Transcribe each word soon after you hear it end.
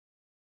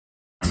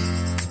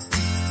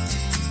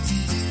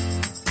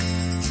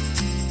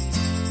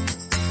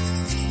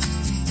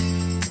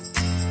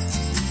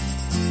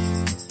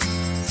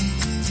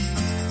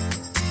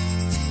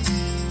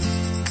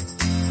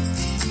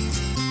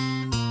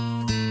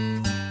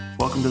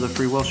Welcome to the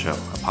Free Will Show,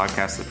 a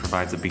podcast that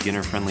provides a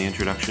beginner-friendly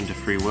introduction to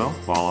free will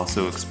while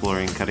also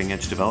exploring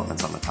cutting-edge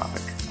developments on the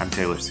topic. I'm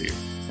Taylor Sear.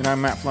 And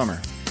I'm Matt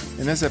Flummer.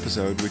 In this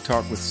episode, we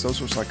talk with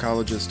social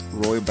psychologist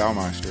Roy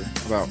Baumeister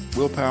about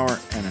willpower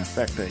and an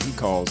effect that he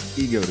calls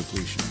ego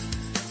depletion.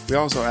 We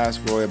also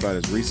ask Roy about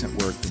his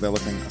recent work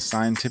developing a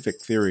scientific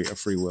theory of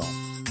free will.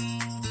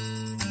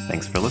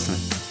 Thanks for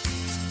listening.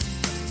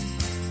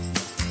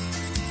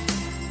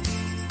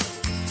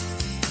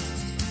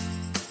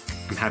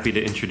 I'm happy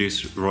to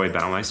introduce Roy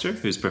Baumeister,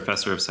 who's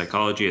professor of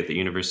psychology at the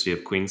University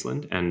of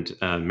Queensland and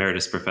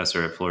emeritus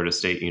professor at Florida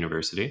State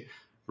University.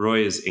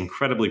 Roy is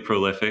incredibly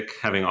prolific,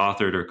 having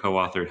authored or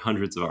co-authored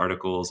hundreds of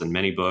articles and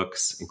many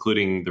books,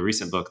 including the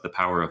recent book, The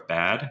Power of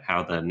Bad,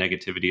 How the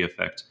Negativity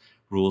Effect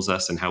Rules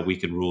Us and How We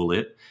Can Rule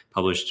It,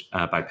 published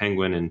by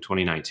Penguin in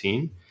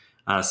 2019.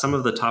 Some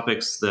of the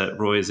topics that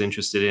Roy is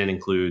interested in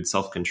include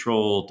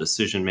self-control,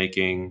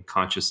 decision-making,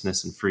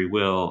 consciousness and free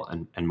will,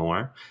 and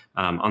more.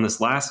 On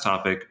this last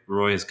topic,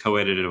 Roy has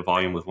co-edited a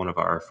volume with one of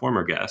our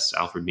former guests,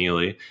 Alfred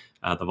Mealy.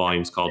 The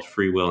volume's called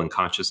Free Will and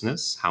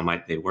Consciousness, How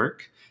Might They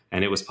Work?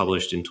 And it was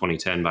published in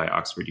 2010 by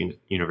Oxford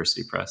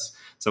University Press.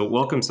 So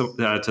welcome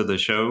to the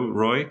show,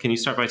 Roy. Can you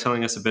start by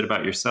telling us a bit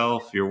about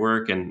yourself, your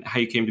work, and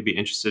how you came to be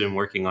interested in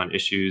working on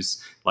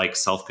issues like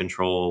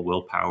self-control,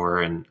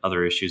 willpower, and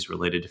other issues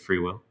related to free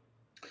will?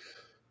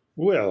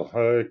 Well,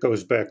 it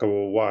goes back a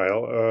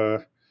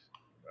while.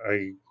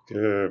 I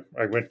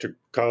went to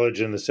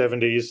college in the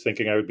 70s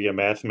thinking I would be a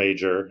math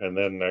major, and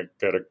then I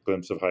got a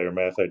glimpse of higher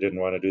math. I didn't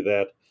want to do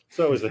that.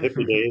 So it was the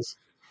hippie days.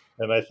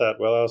 And I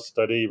thought, well, I'll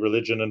study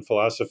religion and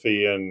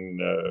philosophy and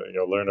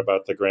learn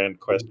about the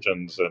grand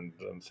questions and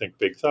think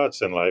big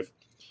thoughts in life.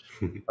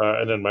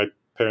 And then my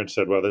parents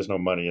said, well, there's no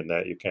money in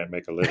that. You can't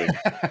make a living.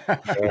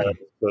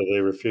 So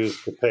they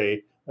refused to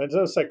pay. And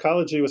so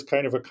psychology was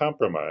kind of a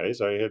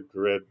compromise. I had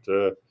read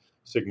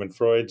Sigmund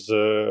Freud's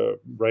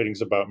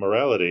writings about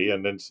morality,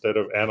 and instead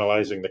of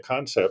analyzing the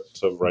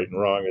concepts of right and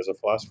wrong as a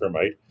philosopher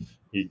might,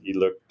 he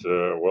looked,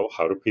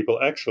 how do people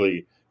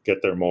actually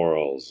get their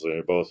morals,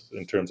 both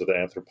in terms of the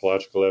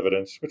anthropological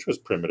evidence, which was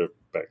primitive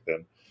back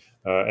then,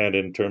 and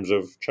in terms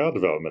of child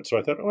development. So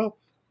I thought, well,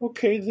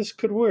 okay, this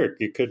could work.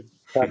 You could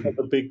tackle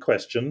the big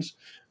questions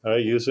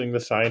using the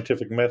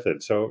scientific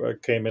method. So I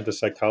came into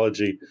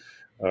psychology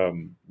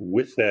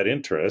with that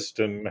interest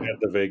and had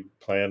the vague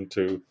plan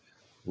to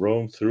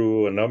roam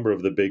through a number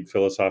of the big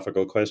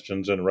philosophical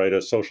questions and write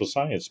a social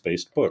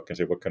science-based book and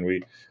say, what can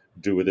we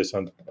do with this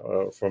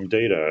from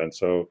data? And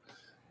so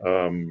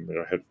I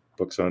had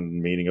books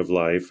on meaning of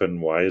life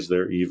and why is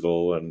there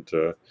evil, and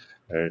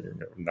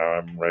now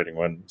I'm writing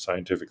one,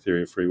 scientific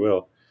theory of free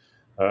will.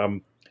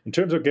 In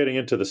terms of getting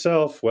into the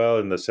self, well,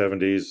 in the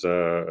 70s,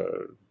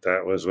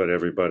 that was what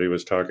everybody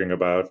was talking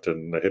about,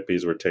 and the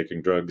hippies were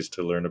taking drugs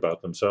to learn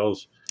about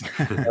themselves.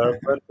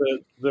 But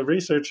the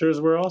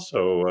researchers were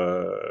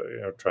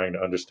also trying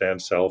to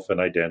understand self and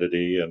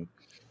identity, and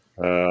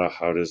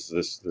how does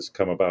this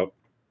come about?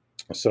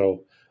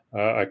 So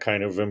I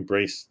kind of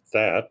embraced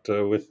that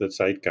with the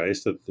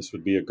zeitgeist that this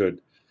would be a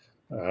good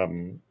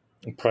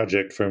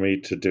project for me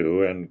to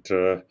do. And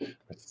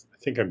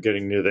I think I'm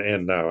getting near the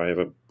end now. I have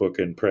a book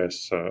in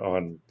press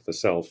on the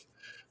self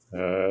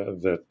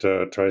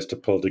that tries to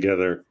pull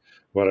together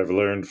what I've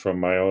learned from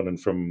my own and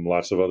from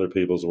lots of other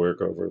people's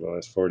work over the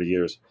last 40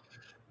 years.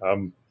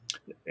 And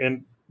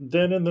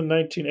then in the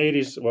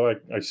 1980s, well,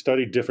 I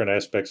studied different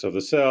aspects of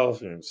the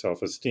self,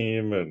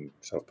 self-esteem and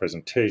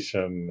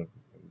self-presentation,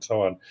 and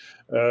so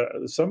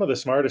on. Some of the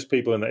smartest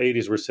people in the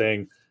 80s were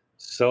saying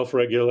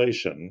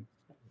self-regulation,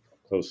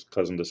 close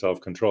cousin to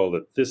self-control,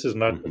 that this is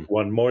not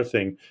one more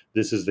thing,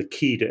 this is the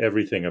key to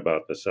everything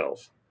about the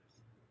self.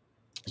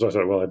 So I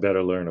thought, well, I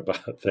better learn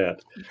about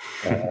that.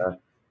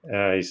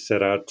 I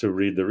set out to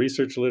read the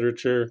research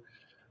literature,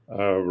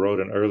 wrote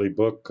an early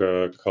book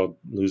called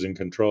Losing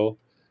Control,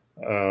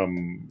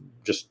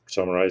 just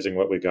summarizing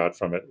what we got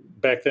from it.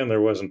 Back then,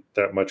 there wasn't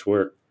that much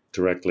work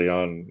directly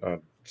on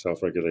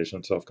self-regulation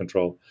and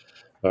self-control.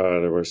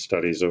 There were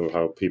studies of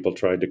how people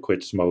tried to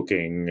quit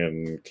smoking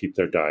and keep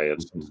their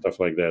diets and stuff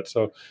like that.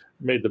 So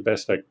made the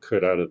best I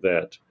could out of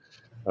that.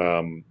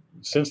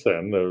 Since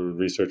then, the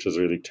research has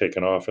really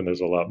taken off, and there's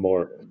a lot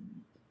more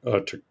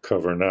to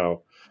cover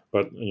now.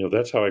 But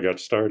that's how I got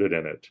started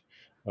in it.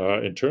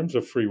 In terms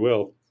of free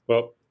will,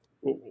 well,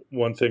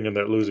 one thing in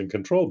that Losing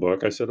Control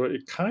book, I said, well,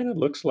 it kind of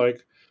looks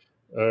like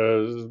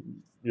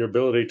your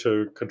ability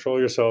to control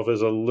yourself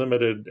is a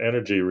limited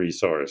energy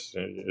resource.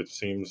 It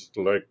seems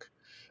like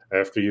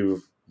after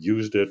you've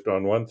used it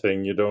on one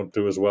thing, you don't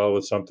do as well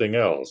with something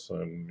else.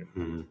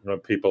 And when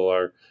people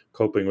are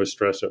coping with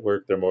stress at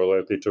work, they're more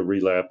likely to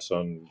relapse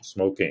on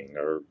smoking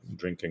or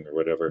drinking or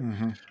whatever.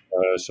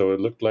 So it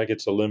looked like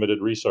it's a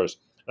limited resource.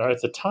 Now,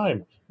 at the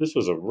time, this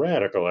was a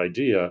radical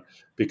idea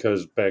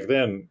because back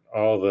then,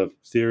 all the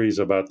theories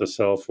about the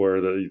self were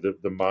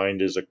the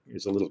mind is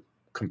a little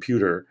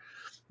computer,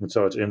 and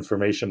so it's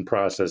information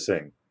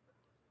processing.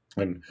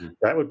 And Mhm.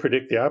 that would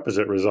predict the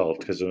opposite result,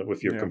 because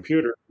with your Yeah.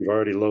 computer, you've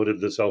already loaded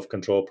the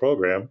self-control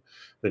program,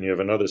 then you have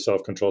another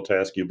self-control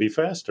task, you'll be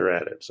faster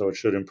at it, so it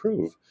should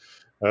improve.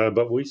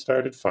 But we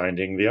started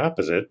finding the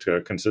opposite,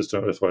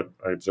 consistent with what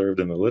I observed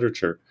in the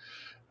literature.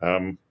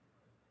 Um,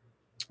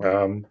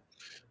 um,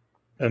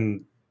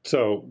 and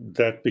so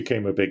that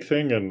became a big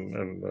thing,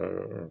 and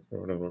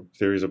one of the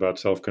theories about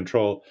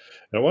self-control.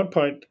 And at one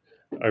point,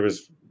 I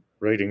was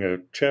writing a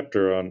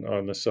chapter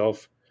on the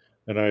self,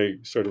 and I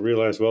sort of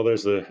realized, well,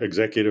 there's the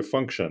executive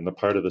function, the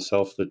part of the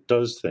self that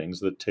does things,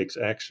 that takes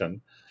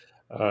action.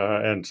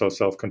 And so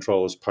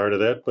self-control is part of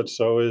that, but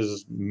so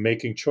is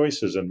making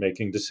choices and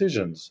making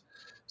decisions.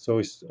 So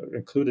we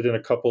included in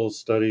a couple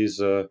studies,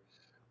 well,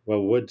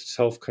 would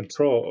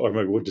self-control, or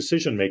would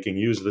decision-making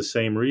use the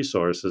same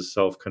resource as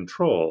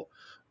self-control?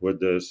 Would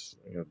this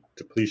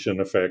depletion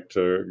effect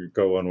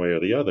go one way or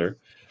the other?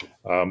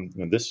 And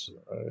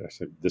I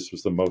said, this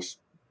was the most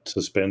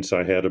suspense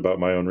I had about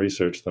my own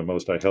research, the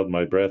most I held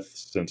my breath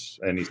since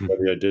any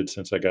study I did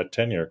since I got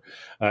tenure.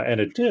 And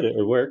it did,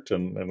 it worked.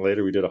 And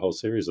later we did a whole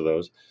series of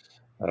those.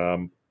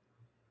 Um,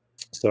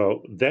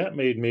 so that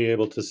made me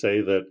able to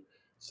say that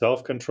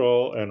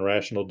self-control and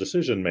rational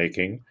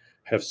decision-making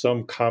have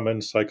some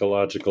common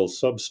psychological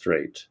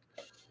substrate.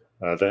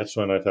 That's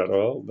when I thought,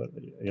 well,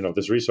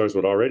 this resource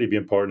would already be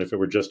important if it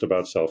were just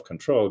about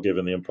self-control,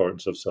 given the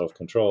importance of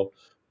self-control.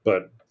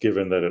 But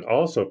given that it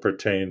also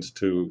pertains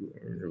to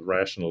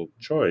rational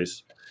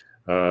choice,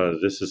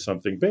 this is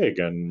something big,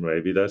 and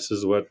maybe this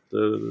is what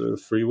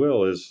free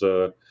will is,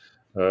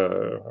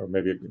 or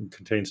maybe it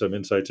contains some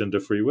insights into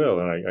free will.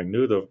 And I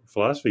knew the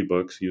philosophy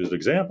books used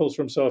examples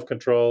from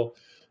self-control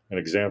and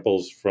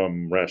examples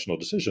from rational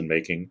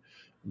decision-making,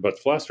 but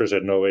philosophers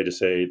had no way to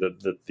say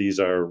that these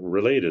are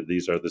related,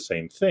 these are the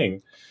same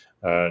thing.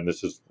 And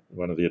this is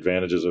one of the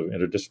advantages of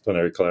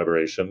interdisciplinary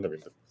collaboration. I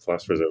mean, the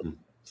philosophers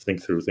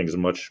think through things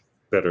much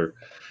better,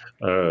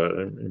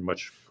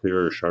 much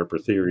clearer, sharper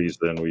theories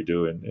than we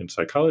do in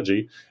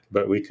psychology,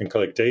 but we can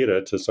collect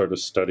data to sort of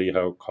study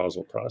how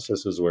causal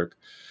processes work.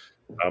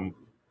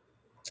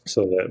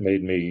 So that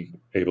made me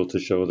able to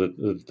show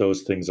that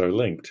those things are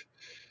linked.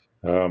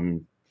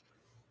 Um,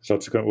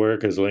 Subsequent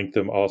work has linked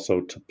them also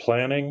to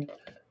planning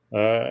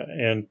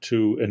and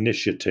to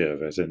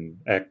initiative, as in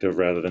active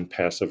rather than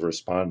passive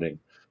responding.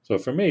 So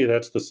for me,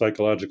 that's the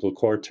psychological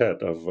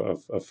quartet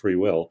of free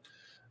will: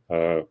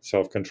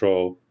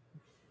 self-control,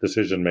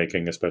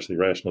 decision-making, especially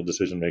rational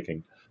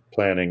decision-making,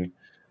 planning,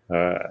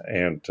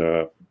 and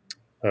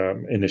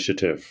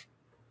initiative.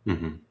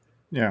 Mm-hmm.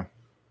 Yeah.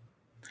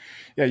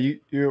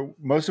 Yeah,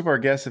 most of our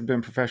guests have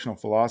been professional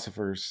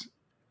philosophers.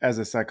 As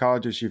a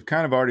psychologist, you've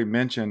kind of already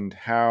mentioned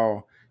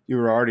how you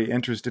were already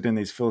interested in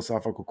these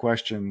philosophical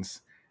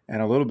questions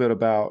and a little bit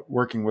about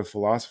working with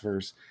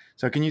philosophers.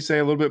 So can you say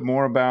a little bit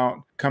more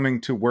about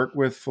coming to work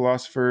with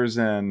philosophers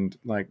and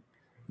like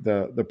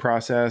the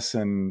process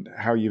and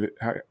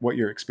what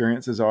your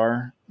experiences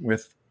are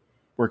with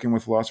working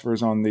with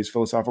philosophers on these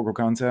philosophical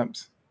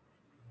concepts?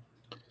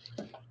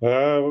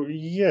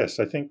 Yes,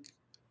 I think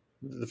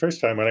the first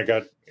time when I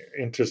got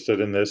interested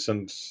in this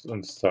and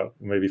thought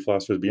maybe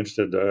philosophers would be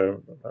interested,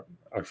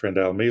 our friend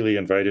Al Mealy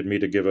invited me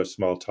to give a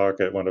small talk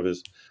at one of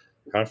his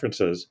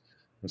conferences.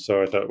 And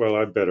so I thought, well,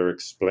 I'd better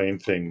explain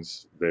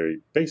things very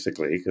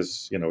basically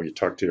because, you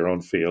talk to your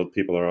own field,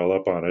 people are all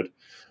up on it.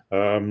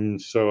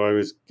 So I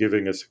was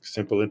giving a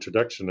simple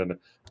introduction, and a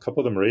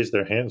couple of them raised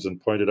their hands and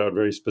pointed out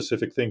very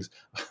specific things.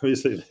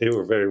 Obviously, they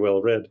were very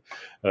well read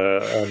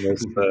on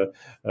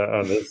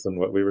this and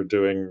what we were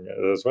doing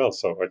as well.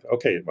 So,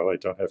 okay, well, I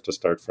don't have to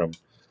start from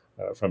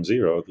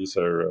zero. These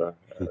are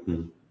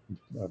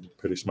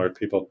pretty smart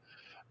people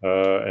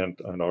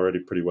and already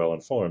pretty well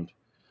informed.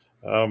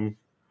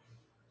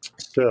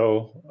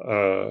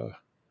 So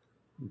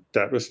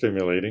that was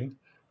stimulating.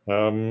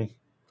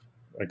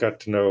 I got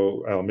to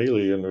know Al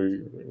Mealy, and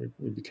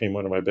we became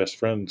one of my best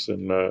friends.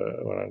 And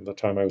the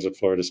time I was at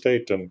Florida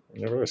State, and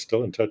we're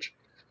still in touch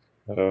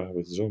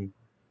with Zoom.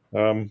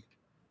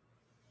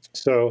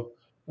 So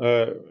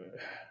the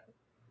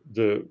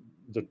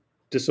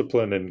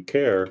discipline and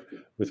care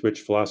with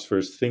which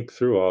philosophers think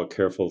through all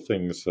careful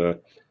things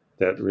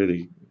that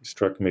really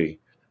struck me.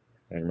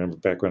 I remember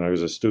back when I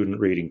was a student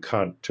reading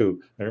Kant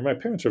too. I mean, my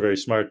parents were very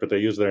smart, but they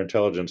used their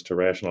intelligence to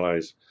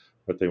rationalize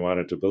what they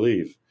wanted to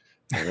believe.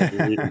 I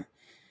remember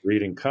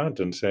reading Kant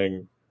and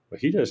saying, well,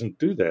 he doesn't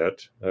do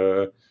that.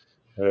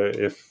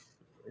 If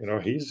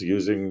he's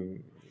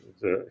using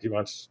he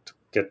wants to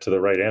get to the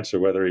right answer,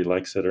 whether he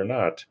likes it or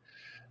not.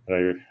 And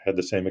I had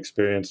the same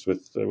experience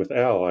with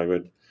Al. I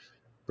would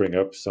bring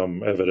up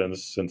some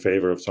evidence in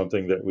favor of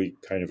something that we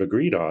kind of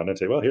agreed on and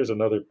say, well, here's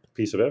another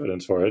piece of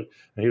evidence for it.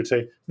 And he would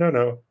say,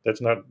 no,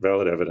 that's not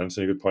valid evidence.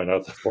 And he would point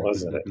out the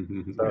flaws in it.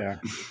 So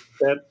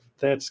Yeah.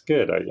 that's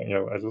good. I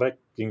like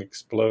being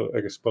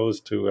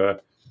exposed to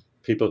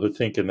people who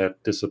think in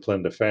that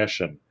disciplined a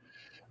fashion.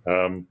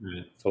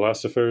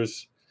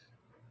 Philosophers,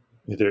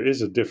 there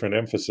is a different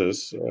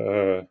emphasis.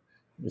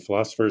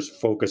 Philosophers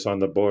focus on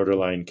the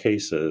borderline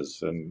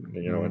cases and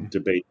and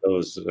debate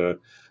those.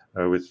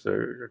 with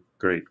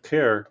great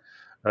care.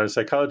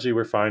 Psychology,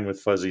 we're fine with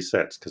fuzzy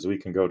sets because we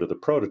can go to the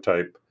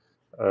prototype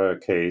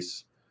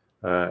case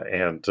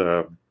and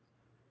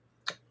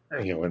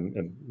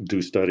and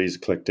do studies,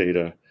 collect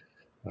data,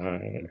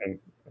 and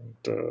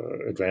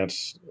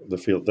advance the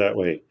field that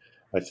way.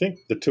 I think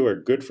the two are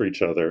good for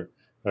each other.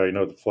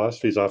 The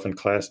philosophy is often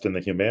classed in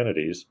the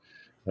humanities,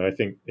 and I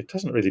think it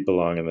doesn't really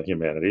belong in the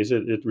humanities.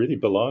 It really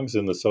belongs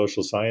in the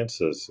social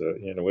sciences.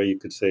 In a way, you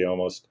could say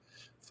almost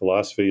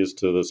philosophy is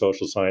to the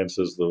social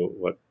sciences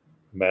what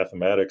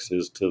mathematics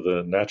is to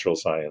the natural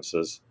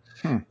sciences.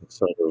 It's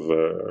sort of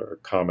a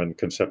common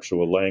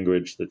conceptual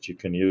language that you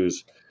can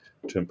use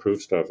to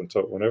improve stuff. And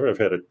so whenever I've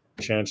had a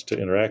chance to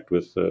interact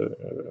with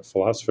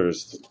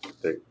philosophers,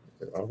 they've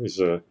always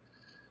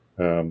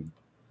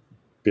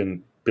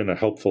been a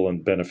helpful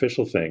and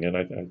beneficial thing. And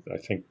I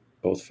think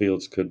both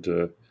fields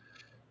could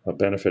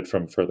benefit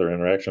from further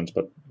interactions,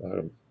 but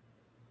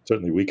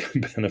certainly we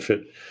can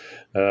benefit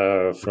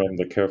from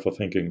the careful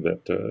thinking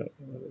that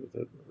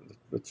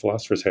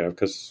philosophers have,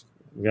 because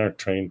we aren't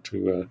trained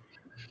to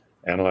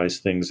analyze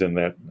things in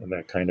that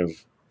kind of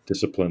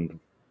disciplined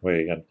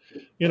way. And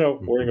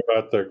worrying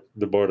about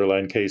the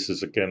borderline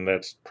cases, again,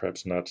 that's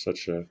perhaps not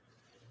such an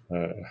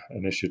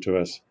issue to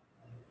us.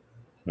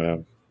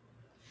 I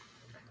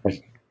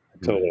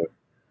told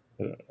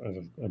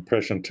an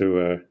impression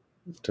to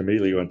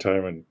Mealy one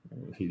time, and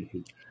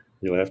he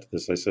laughed at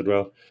this. I said,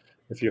 well,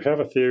 if you have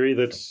a theory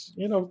that's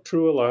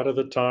true a lot of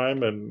the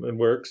time and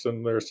works,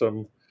 and there's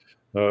some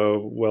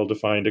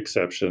well-defined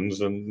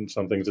exceptions and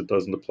some things it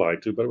doesn't apply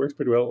to, but it works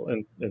pretty well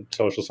in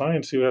social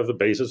science, you have the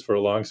basis for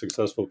a long,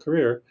 successful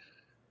career.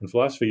 In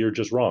philosophy, you're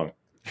just wrong.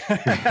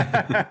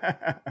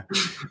 Yeah.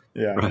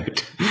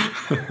 Right.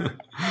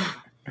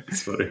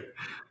 It's funny.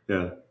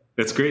 Yeah.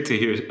 It's great to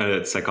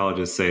hear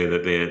psychologists say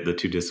that the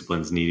two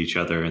disciplines need each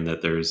other and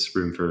that there's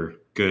room for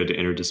good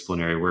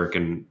interdisciplinary work.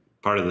 And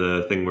part of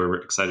the thing we're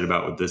excited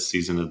about with this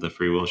season of the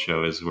Free Will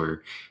Show is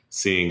we're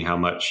seeing how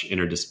much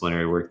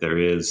interdisciplinary work there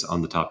is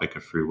on the topic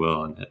of free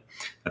will. And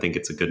I think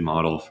it's a good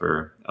model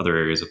for other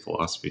areas of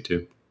philosophy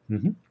too.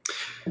 Mm-hmm.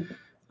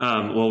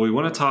 Well, we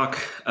want to talk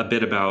a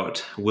bit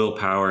about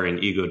willpower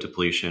and ego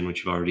depletion, which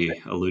you've already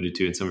alluded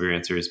to in some of your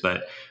answers.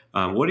 But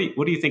what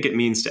do you think it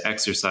means to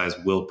exercise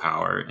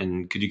willpower?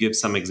 And could you give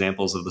some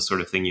examples of the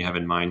sort of thing you have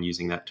in mind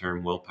using that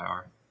term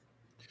willpower?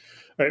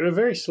 All right, we're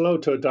very slow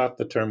to adopt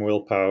the term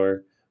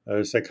willpower.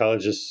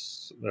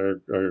 Psychologists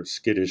are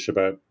skittish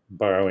about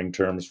borrowing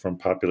terms from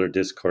popular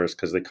discourse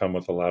because they come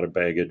with a lot of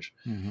baggage.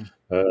 Mm-hmm.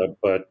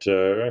 But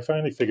I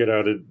finally figured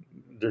out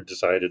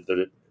decided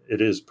that it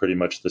is pretty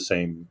much the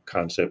same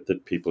concept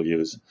that people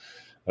use.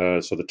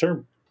 So the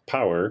term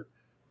power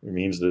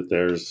means that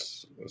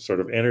there's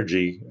sort of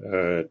energy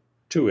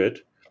to it.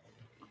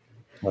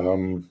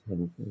 And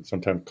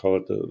sometimes call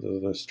it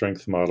the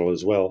strength model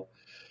as well.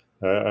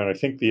 And I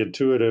think the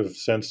intuitive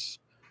sense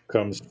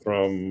comes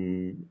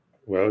from,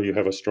 well, you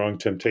have a strong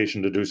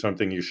temptation to do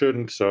something you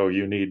shouldn't, so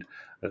you need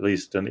at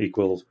least an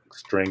equal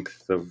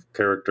strength of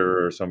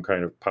character or some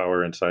kind of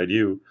power inside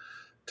you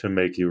to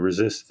make you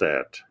resist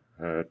that.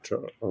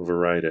 To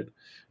override it.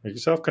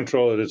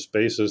 Self-control at its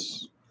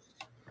basis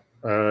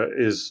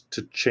is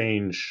to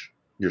change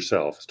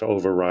yourself, to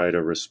override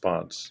a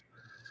response.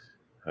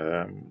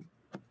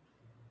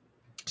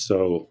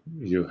 So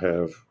you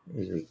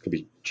could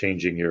be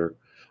changing your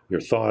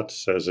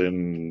thoughts, as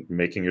in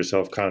making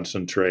yourself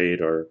concentrate,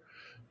 or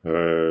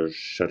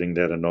shutting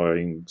that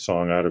annoying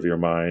song out of your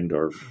mind,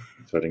 or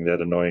shutting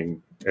that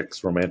annoying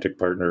ex-romantic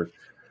partner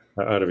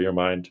out of your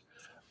mind.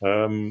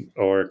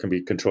 Or it can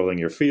be controlling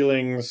your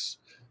feelings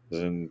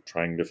and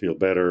trying to feel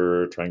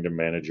better, trying to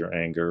manage your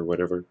anger,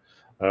 whatever.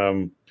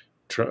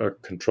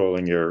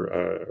 Controlling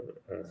your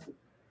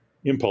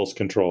impulse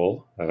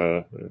control.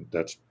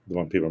 That's the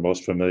one people are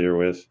most familiar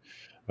with.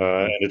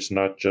 And it's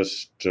not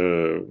just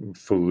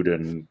food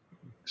and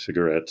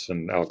cigarettes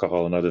and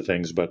alcohol and other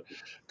things, but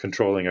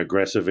controlling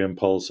aggressive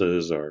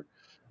impulses or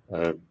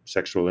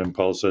sexual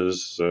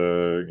impulses,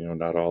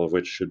 not all of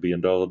which should be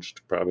indulged,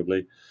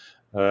 probably.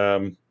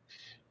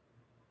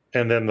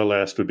 And then the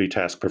last would be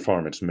task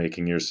performance,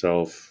 making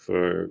yourself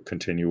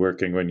continue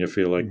working when you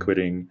feel like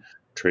quitting,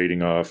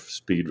 trading off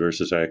speed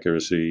versus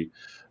accuracy,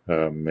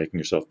 making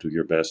yourself do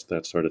your best,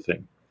 that sort of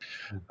thing.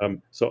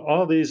 So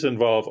all these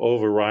involve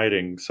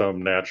overriding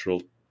some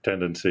natural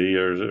tendency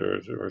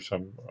or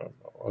some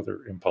other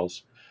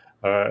impulse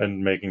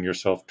and making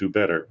yourself do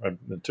better.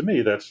 And to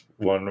me, that's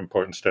one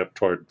important step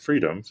toward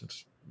freedom,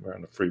 since we're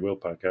on a free will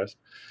podcast,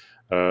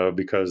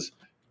 because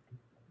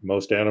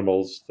most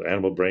animals, the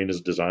animal brain is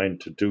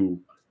designed to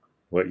do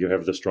what you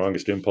have the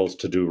strongest impulse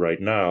to do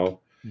right now.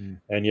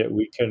 And yet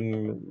we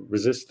can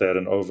resist that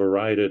and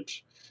override it,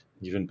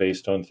 even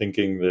based on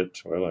thinking that,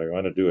 well, I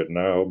want to do it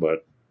now,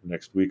 but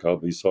next week I'll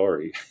be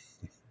sorry.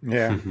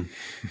 Yeah.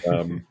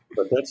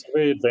 But that's a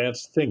very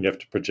advanced thing. You have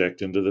to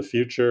project into the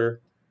future,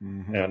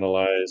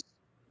 analyze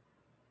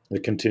the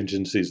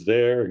contingencies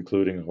there,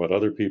 including what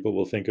other people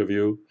will think of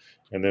you,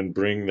 and then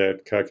bring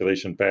that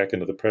calculation back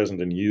into the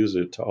present and use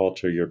it to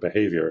alter your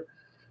behavior.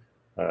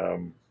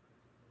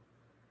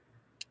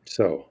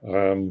 So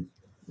I'm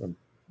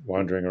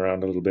wandering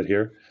around a little bit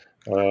here,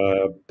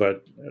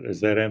 but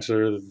does that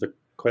answer the Yeah.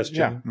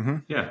 question? Mm-hmm.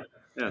 Yeah.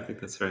 Yeah, I think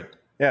that's right.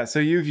 Yeah. So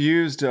you've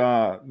used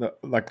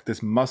like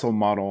this muscle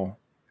model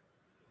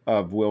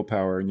of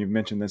willpower, and you've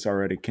mentioned this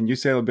already. Can you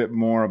say a little bit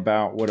more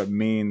about what it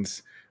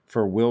means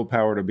for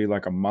willpower to be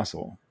like a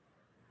muscle?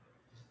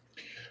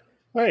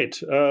 Right.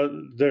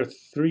 There are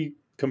three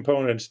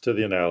components to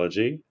the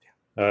analogy.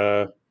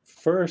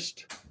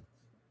 First,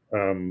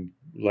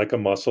 like a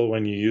muscle,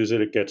 when you use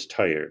it, it gets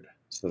tired.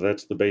 So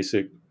that's the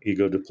basic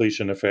ego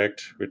depletion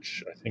effect,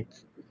 which I think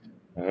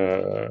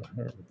uh,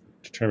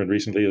 determined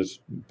recently is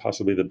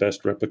possibly the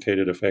best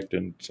replicated effect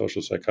in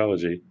social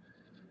psychology.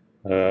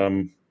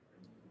 Um,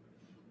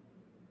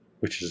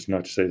 which is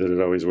not to say that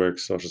it always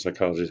works. Social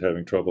psychology is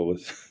having trouble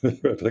with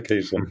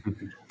replication,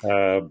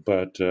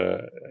 but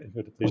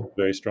depletion is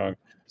very strong.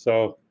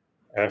 So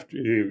after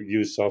you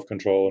use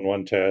self-control in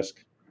one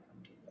task,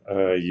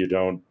 you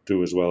don't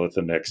do as well at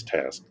the next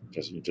task.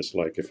 Just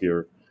like if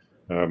you're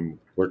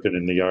working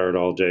in the yard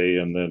all day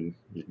and then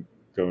you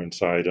go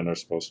inside and are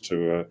supposed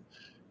to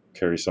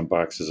carry some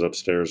boxes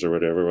upstairs or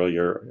whatever. Well,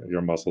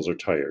 your muscles are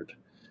tired.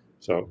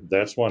 So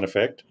that's one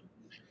effect.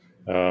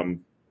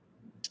 Um,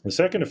 the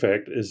second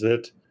effect is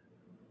that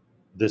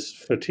this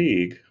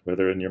fatigue,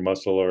 whether in your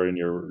muscle or in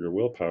your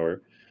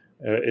willpower,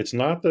 it's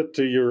not that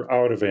you're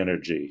out of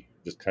energy.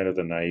 Just kind of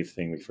the naive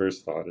thing we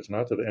first thought. It's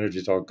not that the energy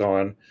is all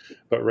gone,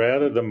 but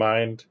rather the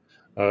mind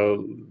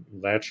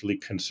naturally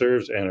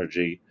conserves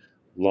energy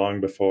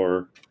long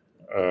before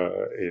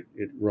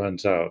it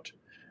runs out.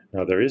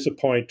 Now, there is a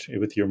point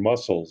with your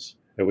muscles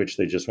at which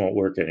they just won't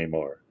work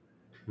anymore.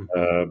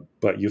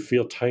 But you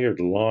feel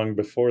tired long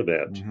before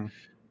that. Mm-hmm.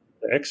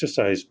 The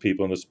exercise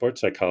people and the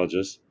sports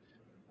psychologists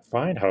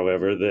find,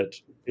 however,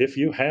 that if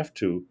you have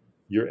to,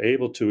 you're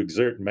able to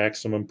exert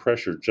maximum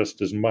pressure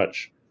just as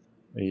much.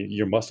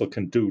 Your muscle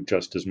can do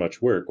just as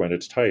much work when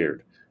it's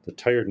tired. The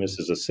tiredness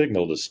is a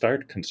signal to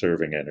start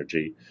conserving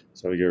energy.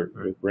 So your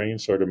brain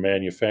sort of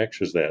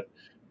manufactures that,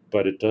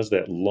 but it does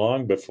that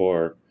long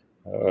before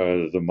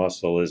the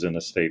muscle is in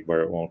a state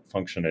where it won't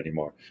function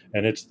anymore.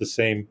 And it's the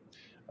same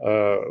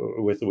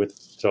with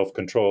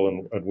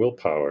self-control and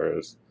willpower.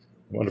 There's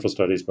wonderful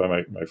studies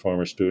by my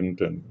former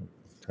student and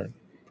current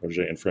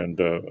protege and friend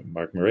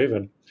Mark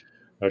Moraven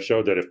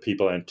showed that if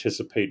people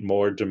anticipate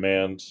more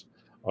demands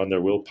on their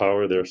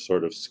willpower, they're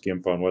sort of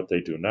skimp on what they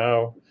do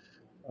now.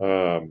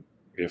 Um,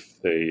 if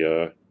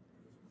they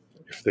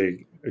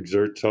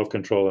exert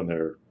self-control and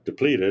they're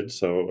depleted,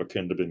 so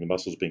akin to the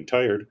muscles being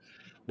tired,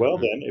 well,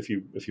 then if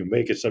you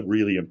make it so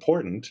really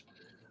important,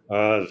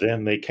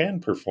 then they can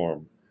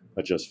perform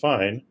just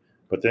fine.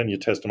 But then you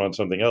test them on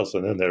something else,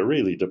 and then they're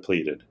really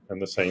depleted. And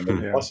the same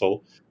with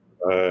muscle.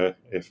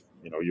 If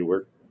you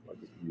work,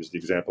 use the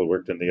example,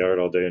 worked in the yard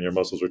all day and your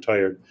muscles were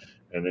tired,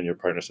 and then your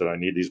partner said, "I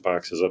need these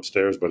boxes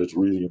upstairs, but it's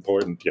really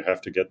important. You have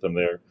to get them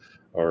there,"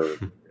 or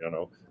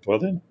well,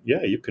 then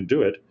you can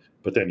do it,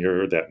 but then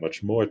you're that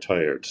much more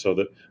tired. So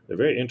that they're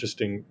very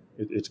interesting.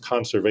 It's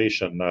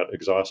conservation, not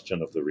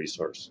exhaustion of the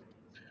resource.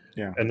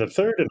 Yeah. And the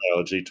third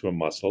analogy to a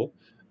muscle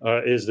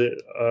is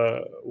that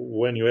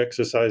when you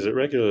exercise it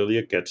regularly,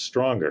 it gets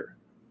stronger.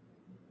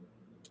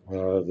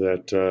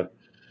 After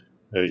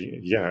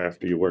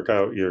you work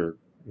out, your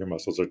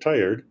muscles are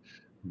tired,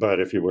 but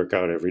if you work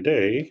out every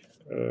day,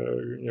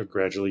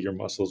 gradually your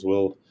muscles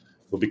will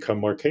become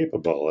more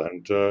capable.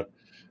 And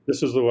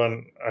this is the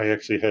one I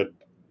actually had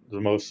the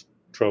most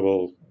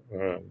trouble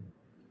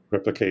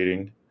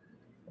replicating.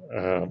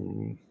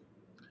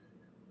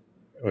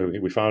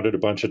 We found it a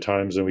bunch of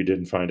times and we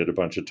didn't find it a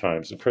bunch of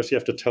times. Of course, you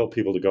have to tell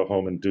people to go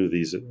home and do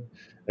these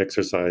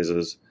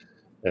exercises,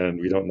 and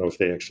we don't know if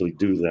they actually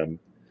do them.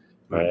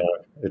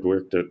 It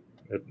worked at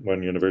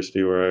one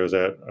university where I was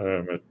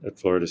at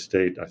Florida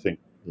State. I think,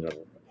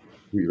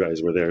 you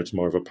guys were there. It's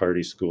more of a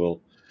party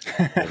school.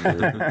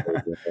 Yeah.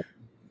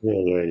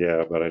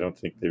 But I don't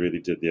think they really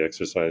did the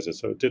exercises.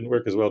 So it didn't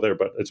work as well there,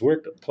 but it's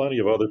worked at plenty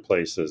of other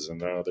places. And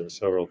now there are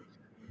several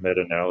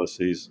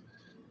meta-analyses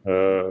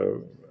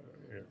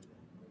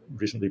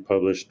recently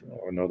published,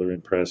 another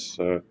in press,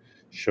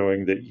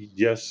 showing that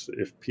yes,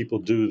 if people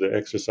do the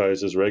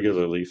exercises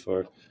regularly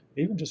for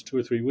even just 2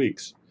 or 3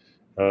 weeks,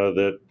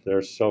 that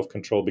their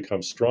self-control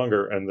becomes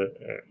stronger, and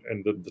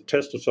the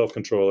tests of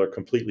self-control are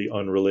completely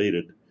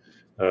unrelated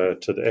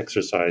to the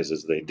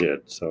exercises they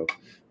did. So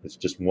it's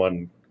just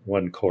one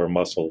core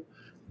muscle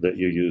that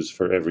you use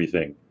for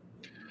everything.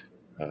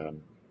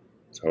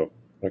 So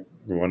like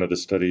one of the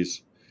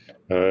studies,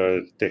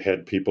 they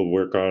had people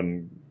work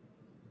on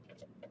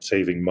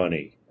saving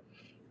money.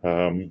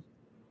 These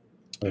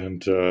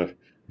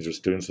were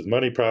students with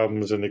money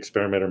problems, and the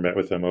experimenter met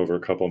with them over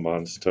a couple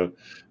months to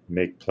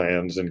make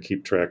plans and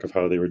keep track of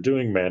how they were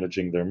doing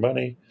managing their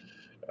money.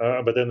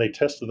 But then they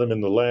tested them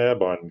in the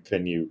lab on,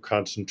 can you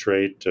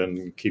concentrate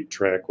and keep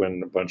track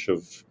when a bunch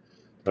of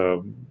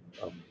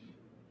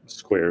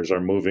squares are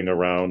moving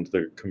around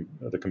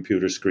the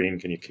computer screen.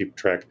 Can you keep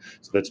track?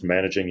 So that's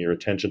managing your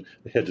attention.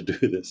 They had to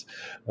do this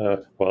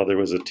while there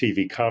was a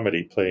TV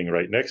comedy playing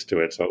right next to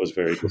it, so it was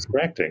very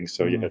distracting.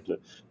 So you had to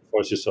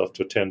force yourself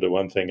to attend to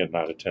one thing and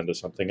not attend to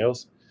something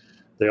else.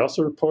 They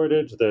also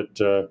reported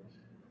that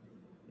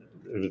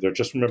they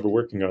just remember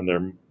working on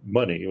their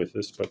money with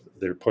this, but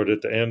they reported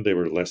at the end they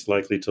were less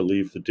likely to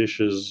leave the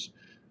dishes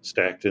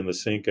stacked in the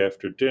sink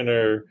after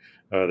dinner.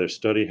 Their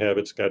study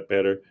habits got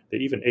better. They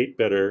even ate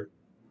better,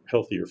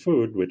 healthier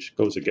food, which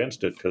goes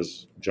against it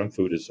because junk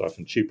food is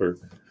often cheaper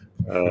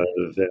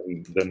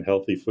than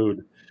healthy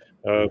food.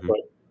 But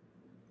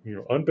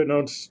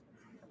unbeknownst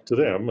to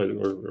them,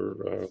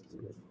 it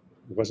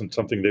wasn't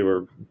something they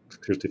were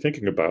seriously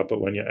thinking about.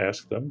 But when you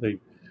ask them,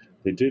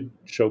 they did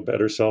show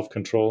better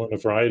self-control in a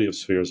variety of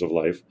spheres of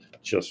life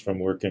just from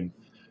working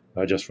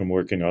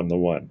on the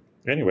one.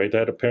 Anyway,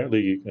 that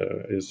apparently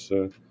is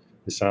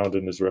sound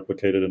and is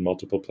replicated in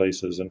multiple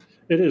places, and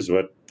it is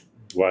what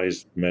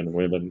wise men and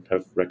women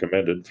have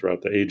recommended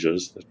throughout the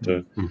ages,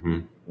 that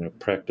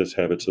practice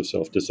habits of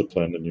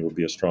self-discipline and you will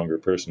be a stronger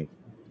person.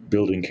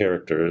 Building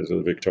character, as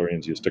the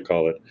Victorians used to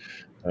call it,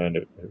 and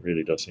it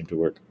really does seem to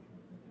work.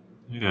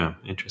 Yeah,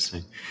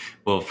 interesting.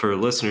 Well, for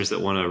listeners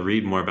that want to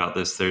read more about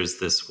this, there's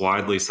this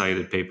widely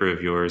cited paper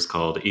of yours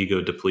called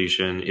Ego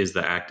Depletion: Is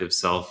the Active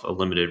Self a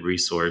Limited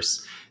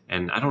Resource?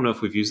 And I don't know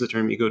if we've used the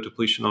term ego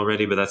depletion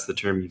already, but that's the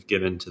term you've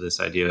given to this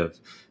idea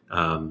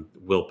of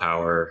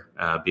willpower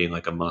being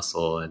like a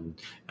muscle and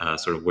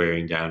sort of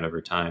wearing down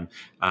over time.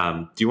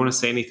 Do you want to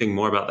say anything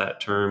more about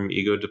that term,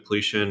 ego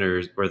depletion,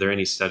 or are there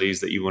any studies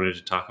that you wanted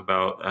to talk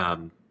about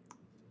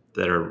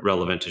that are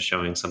relevant to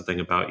showing something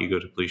about ego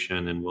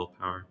depletion and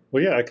willpower?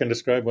 Well, yeah, I can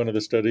describe one of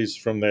the studies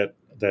from that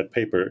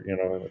paper.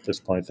 At this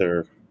point there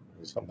are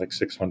something like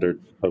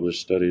 600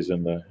 published studies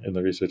in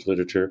the research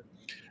literature.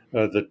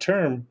 The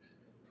term,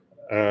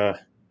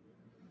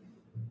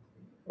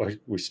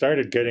 we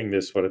started getting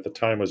this, what at the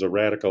time was a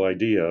radical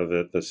idea,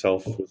 that the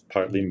self was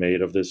partly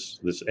made of this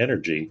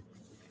energy.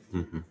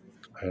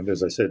 And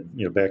as I said,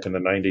 back in the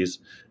 90s,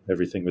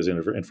 everything was in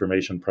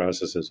information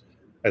processes.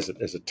 As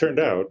it turned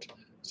out,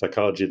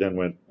 psychology then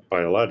went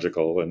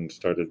biological and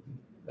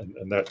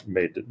that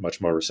made it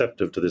much more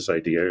receptive to this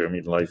idea. I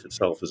mean, life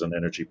itself is an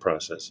energy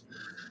process.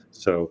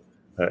 So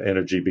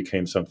energy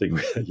became something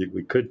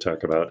we could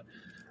talk about.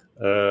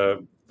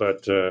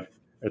 But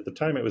at the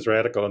time it was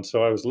radical. And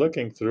so I was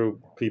looking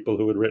through people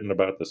who had written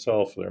about the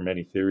self. There are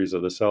many theories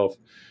of the self.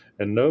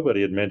 And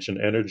nobody had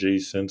mentioned energy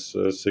since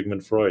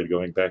Sigmund Freud,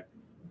 going back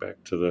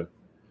to the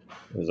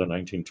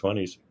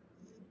 1920s.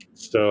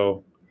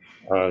 So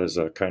as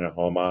a kind of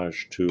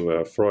homage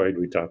to Freud,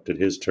 we adopted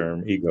his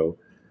term, ego,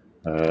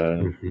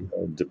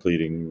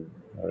 depleting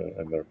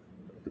and the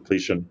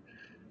depletion.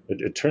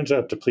 It turns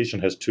out depletion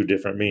has two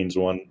different meanings.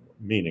 One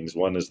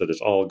is that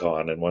it's all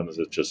gone, and one is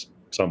it's just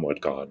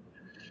somewhat gone.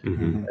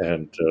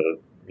 And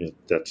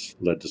that's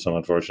led to some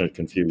unfortunate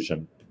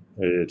confusion.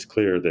 It's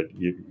clear that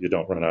you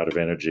don't run out of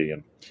energy,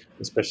 and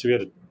especially we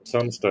had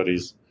some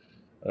studies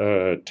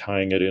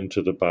tying it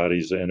into the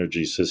body's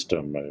energy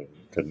system.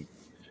 Can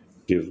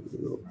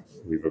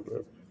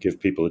give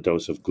people a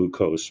dose of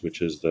glucose,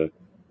 which is the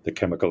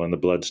chemical in the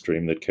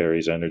bloodstream that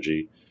carries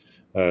energy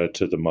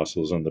to the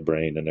muscles and the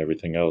brain and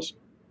everything else.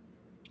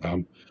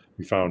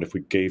 We found if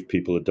we gave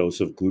people a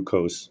dose of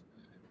glucose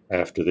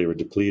after they were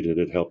depleted,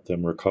 it helped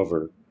them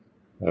recover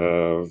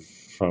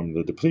from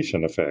the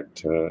depletion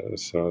effect.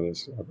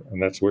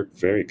 And that's worked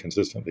very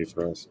consistently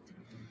for us.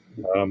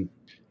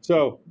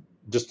 So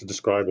just to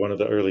describe one of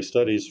the early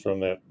studies from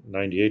that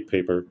 98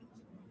 paper,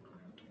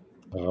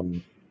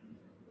 and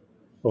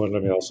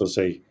let me also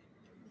say,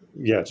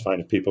 yeah, it's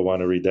fine if people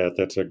want to read that.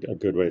 That's a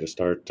good way to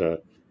start.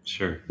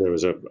 Sure. There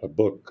was a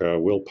book,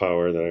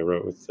 Willpower, that I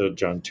wrote with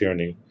John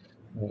Tierney,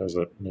 as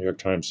a New York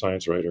Times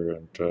science writer,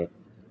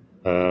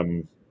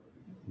 and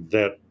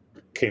that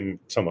came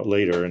somewhat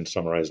later and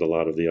summarized a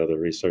lot of the other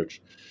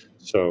research.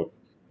 So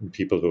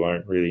people who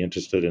aren't really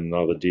interested in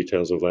all the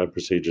details of lab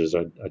procedures,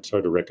 I'd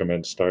sort of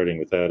recommend starting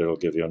with that. It'll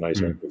give you a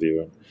nice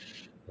overview. And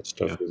that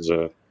stuff is...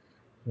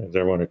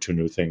 there are one or two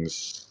new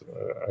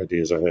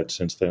ideas I had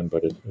since then,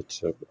 but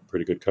it's a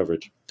pretty good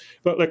coverage.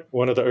 But like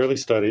one of the early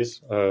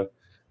studies,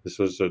 this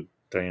was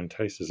Diane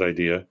Tice's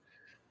idea,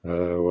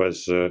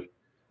 was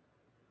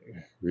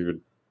we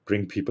would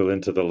bring people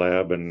into the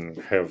lab and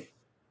have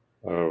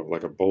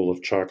like a bowl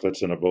of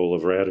chocolates and a bowl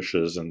of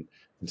radishes, and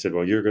said,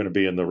 well, you're going to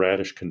be in the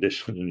radish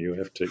condition, and you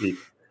have to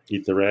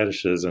eat the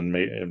radishes and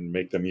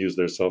make them use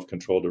their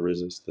self-control to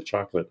resist the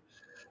chocolate.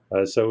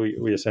 So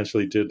we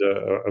essentially did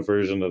a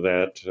version of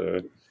that.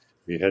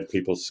 We had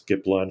people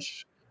skip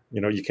lunch.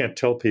 You can't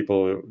tell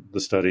people the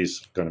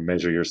study's going to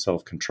measure your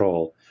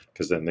self-control,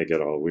 because then they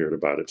get all weird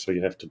about it. So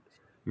you have to,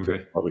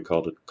 what we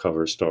called it,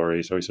 cover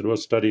story. So he said, well,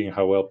 studying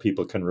how well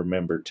people can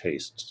remember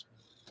tastes.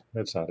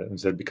 That's not it. And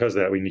said, because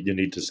of that, you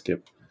need to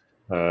skip,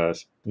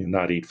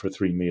 not eat for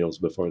 3 meals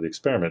before the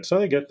experiment. So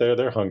they get there,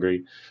 they're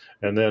hungry.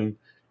 And then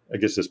I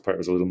guess this part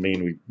was a little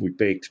mean. We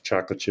baked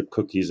chocolate chip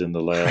cookies in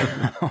the lab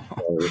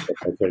with the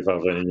microwave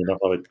oven, and you know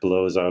how it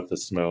blows out the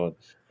smell. And,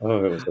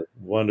 oh, it was a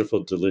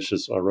wonderful,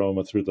 delicious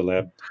aroma through the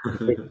lab.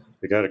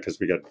 We got it because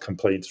we got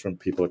complaints from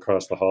people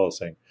across the hall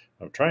saying,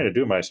 "I'm trying to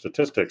do my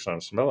statistics.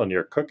 I'm smelling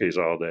your cookies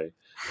all day."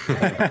 So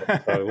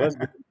it was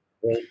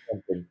very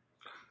tempting.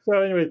 So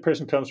anyway, the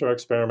person comes for our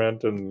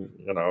experiment and,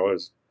 you know,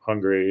 is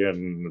hungry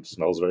and it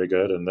smells very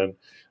good. And then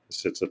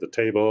sits at the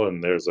table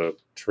and there's a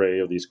tray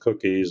of these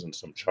cookies and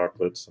some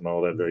chocolates and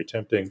all that, very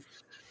tempting.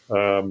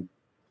 And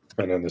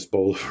then this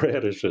bowl of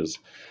radishes.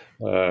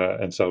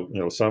 And so, you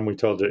know, some we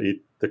told to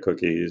eat the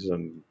cookies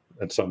and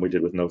some we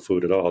did with no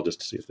food at all just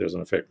to see if there's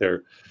an effect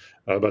there.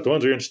 But the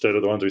ones we're interested are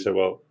the ones we said,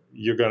 well,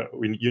 you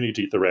need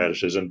to eat the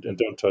radishes and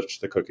don't touch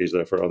the cookies.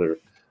 They're for other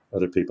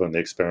people in the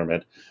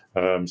experiment.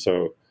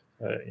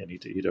 You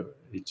need to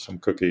eat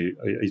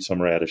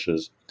some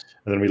radishes.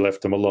 And then we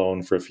left them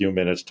alone for a few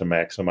minutes to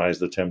maximize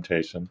the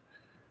temptation.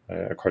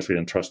 Of course, we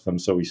didn't trust them,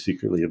 so we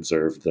secretly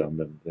observed them.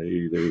 And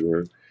they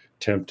were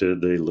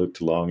tempted. They looked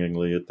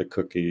longingly at the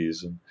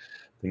cookies and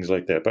things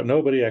like that. But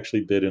nobody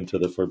actually bit into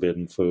the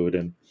forbidden food,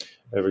 and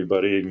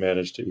everybody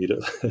managed to eat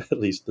at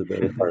least the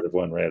better part of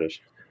one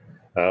radish.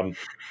 And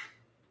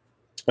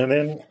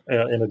then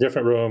in a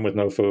different room with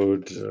no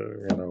food,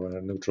 in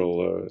a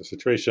neutral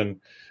situation,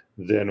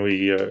 then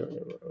we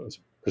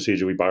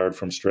procedure we borrowed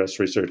from stress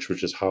research,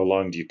 which is how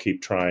long do you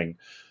keep trying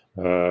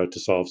to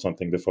solve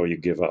something before you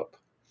give up?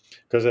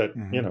 Because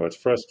it's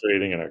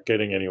frustrating and not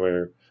getting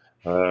anywhere.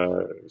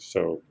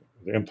 So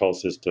the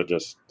impulse is to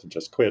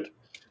just quit,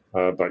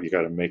 but you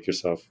got to make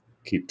yourself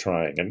keep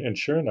trying. And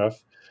sure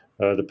enough,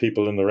 the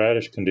people in the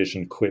radish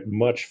condition quit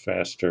much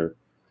faster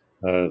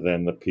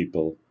than the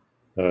people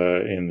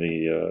in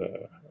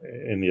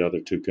the other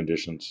two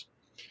conditions.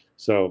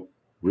 So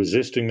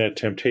resisting that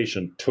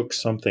temptation took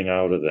something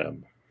out of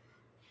them,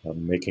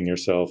 making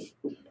yourself,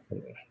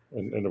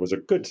 and it was a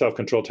good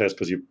self-control test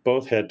because you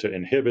both had to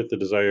inhibit the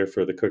desire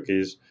for the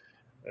cookies,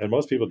 and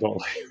most people don't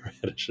like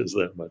radishes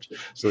that much,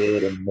 so they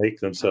had to make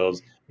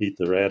themselves eat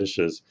the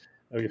radishes.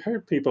 I've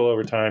heard people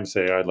over time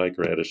say, I like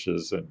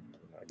radishes, and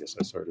I guess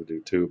I sort of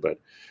do too, but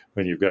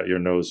when you've got your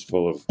nose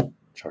full of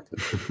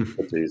chocolate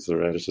cookies, the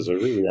radishes are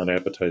really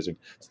unappetizing.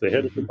 So they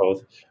had to do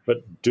both,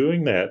 but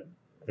doing that,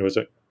 it was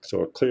a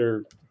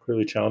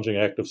clearly challenging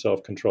act of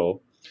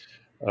self-control.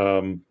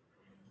 And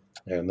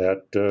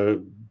that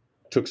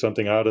took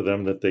something out of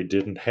them that they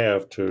didn't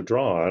have to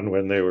draw on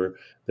when they were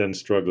then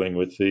struggling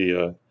with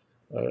the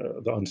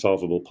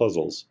unsolvable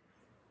puzzles.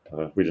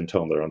 We didn't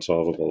tell them they're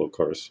unsolvable, of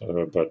course,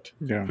 but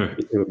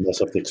it would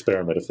mess up the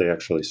experiment if they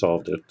actually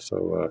solved it.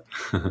 So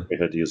we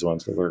had to use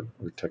ones that were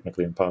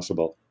technically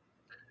impossible.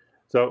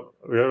 So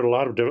we had a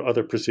lot of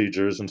other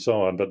procedures and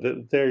so on, but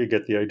there you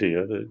get the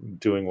idea that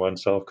doing one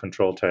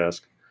self-control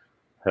task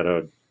had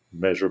a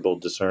measurable,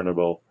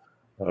 discernible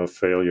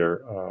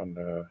failure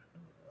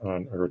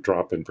or a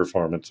drop in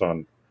performance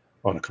on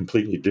a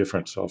completely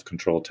different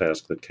self-control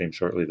task that came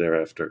shortly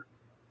thereafter.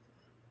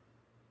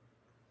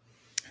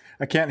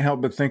 I can't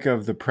help but think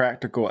of the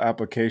practical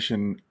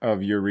application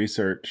of your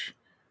research,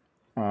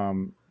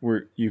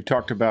 where you've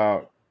talked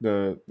about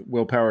the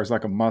willpower is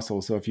like a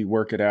muscle. So if you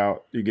work it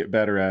out, you get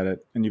better at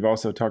it. And you've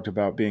also talked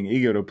about being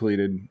ego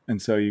depleted. And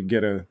so you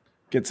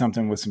get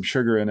something with some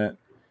sugar in it.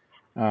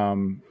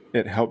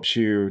 It helps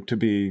you to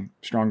be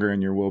stronger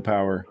in your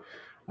willpower.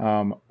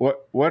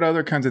 What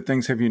other kinds of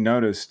things have you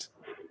noticed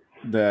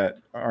that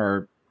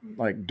are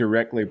like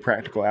directly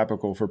practical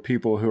applicable for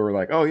people who are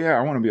like, oh yeah,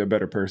 I want to be a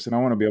better person. I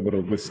want to be able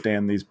to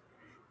withstand these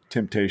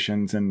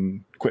temptations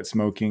and quit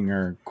smoking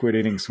or quit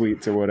eating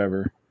sweets or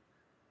whatever?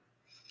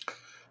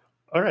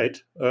 All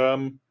right.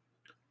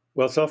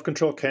 Well,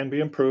 self-control can be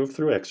improved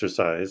through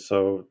exercise.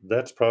 So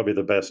that's probably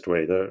the best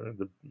way,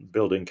 the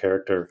building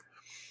character.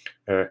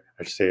 I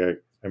say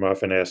I'm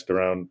often asked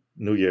around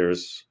New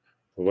Year's,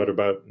 what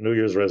about New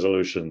Year's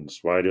resolutions?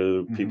 Why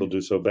do people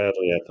do so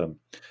badly at them?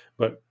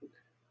 But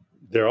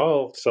they're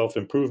all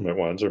self-improvement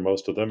ones, or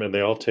most of them, and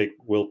they all take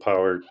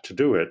willpower to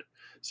do it.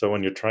 So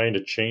when you're trying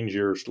to change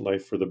your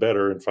life for the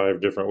better in 5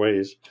 different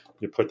ways,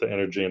 you put the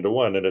energy into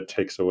one and it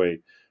takes away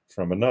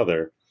from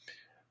another.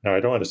 Now, I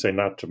don't want to say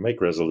not to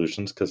make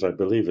resolutions because I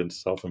believe in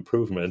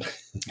self-improvement.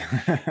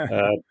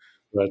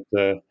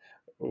 But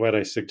what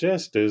I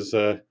suggest is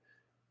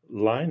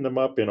line them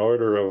up in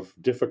order of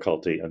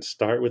difficulty and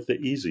start with the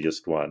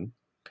easiest one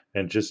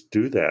and just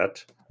do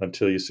that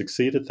until you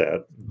succeed at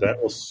that.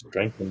 That will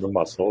strengthen the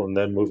muscle and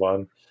then move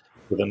on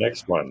to the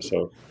next one.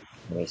 So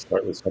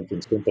start with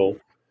something simple.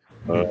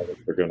 If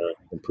you're going to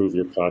improve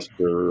your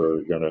posture,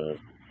 or you're going to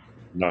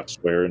not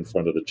swear in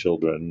front of the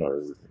children,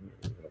 or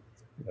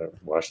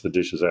wash the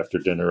dishes after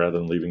dinner rather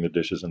than leaving the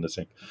dishes in the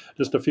sink.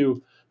 Just a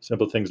few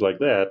simple things like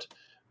that.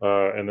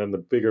 And then the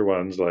bigger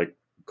ones like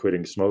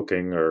quitting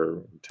smoking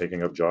or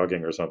taking up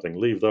jogging or something,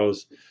 leave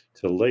those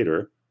till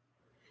later.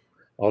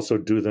 Also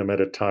do them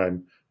at a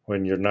time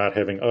when you're not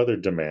having other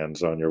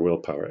demands on your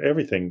willpower.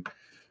 Everything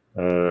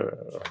that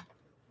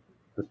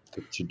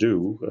you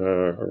do,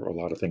 or a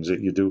lot of things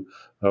that you do,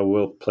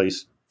 will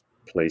place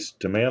place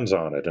demands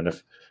on it. And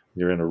if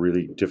you're in a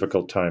really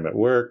difficult time at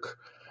work,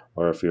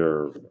 or if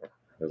you're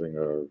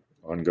having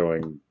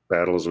ongoing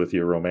battles with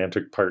your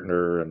romantic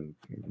partner and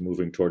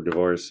moving toward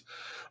divorce,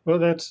 well,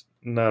 that's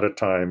not a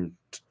time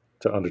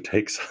to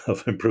undertake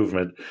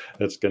self-improvement.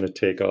 It's going to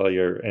take all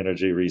your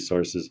energy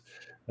resources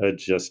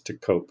just to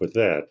cope with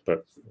that.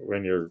 But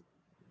when you're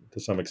to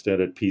some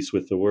extent at peace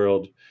with the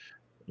world,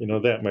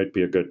 that might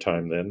be a good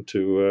time then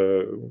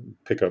to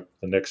pick up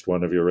the next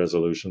one of your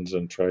resolutions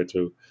and try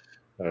to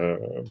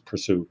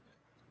pursue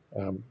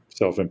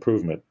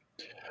self-improvement.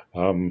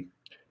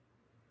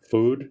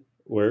 Food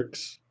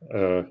works.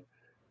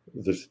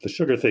 The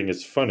sugar thing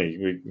is funny.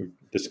 We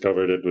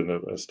discovered it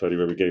in a study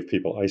where we gave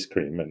people ice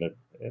cream, and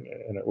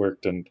it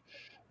worked. And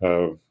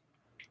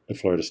at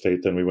Florida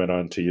State, then we went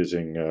on to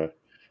using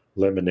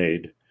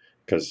lemonade,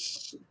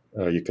 because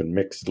you can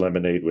mix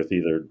lemonade with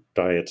either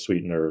diet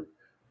sweetener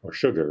or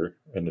sugar,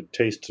 and it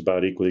tastes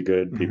about equally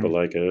good. Mm-hmm. People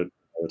like it.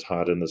 It's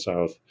hot in the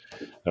South.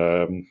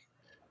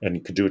 And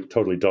you could do it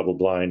totally double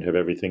blind, have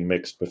everything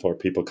mixed before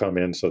people come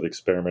in, so the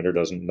experimenter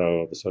doesn't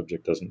know, the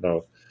subject doesn't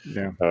know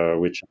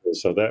which.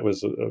 So that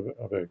was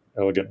a very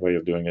elegant way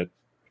of doing it.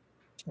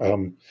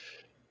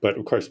 But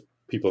of course,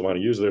 people want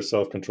to use their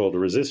self-control to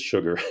resist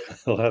sugar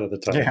a lot of the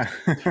time.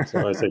 Yeah. So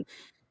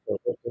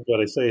what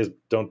I say is,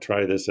 don't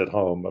try this at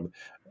home.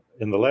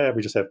 In the lab,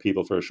 we just have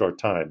people for a short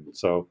time.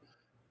 So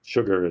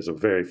sugar is a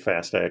very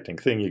fast-acting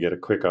thing. You get a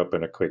quick up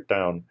and a quick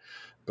down.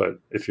 But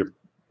if you're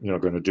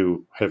going to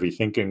do heavy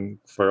thinking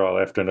for all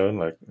afternoon,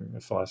 like a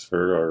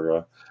philosopher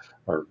or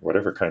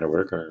whatever kind of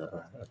work,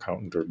 or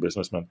accountant or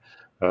businessman,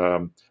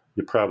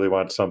 you probably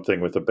want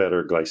something with a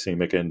better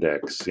glycemic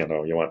index. You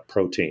want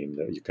protein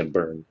that you can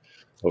burn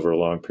over a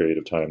long period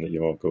of time, that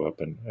you won't go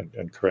up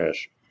and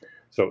crash.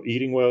 So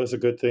eating well is a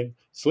good thing.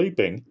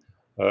 Sleeping,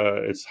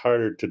 it's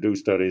harder to do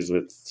studies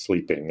with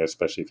sleeping,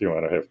 especially if you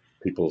want to have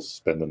people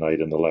spend the night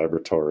in the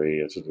laboratory.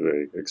 It's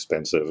very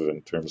expensive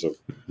in terms of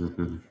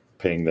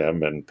paying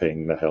them and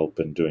paying the help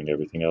and doing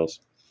everything else.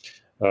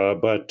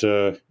 But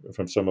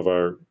from some of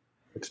our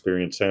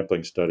experience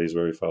sampling studies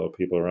where we follow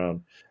people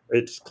around,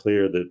 it's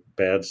clear that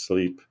bad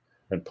sleep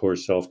and poor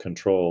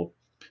self-control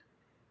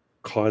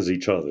cause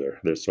each other.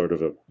 There's sort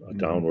of a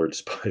downward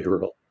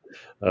spiral.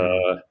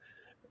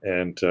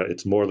 And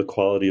it's more the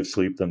quality of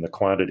sleep than the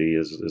quantity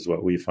is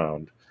what we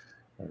found.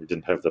 We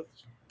didn't have the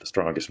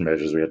strongest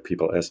measures. We had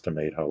people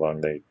estimate how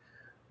long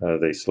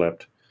they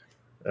slept.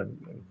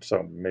 And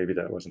so maybe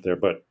that wasn't there.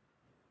 But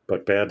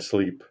bad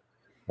sleep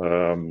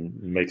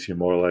makes you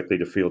more likely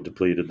to feel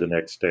depleted the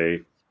next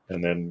day,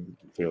 and then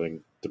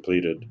feeling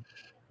depleted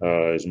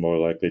is more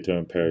likely to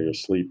impair your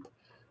sleep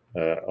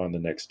on the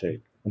next day.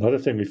 Another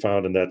thing we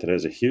found in that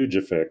has a huge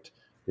effect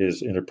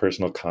is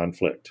interpersonal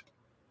conflict.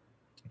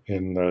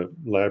 In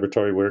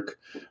laboratory work,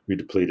 we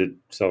depleted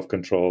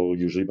self-control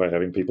usually by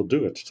having people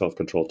do a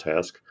self-control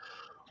task.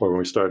 Or when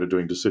we started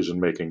doing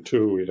decision-making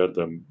too, we had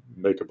them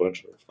make a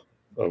bunch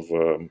of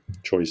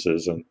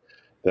choices, and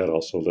that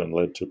also then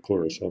led to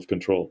poorer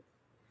self-control.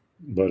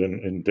 But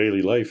in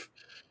daily life,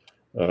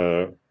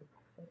 the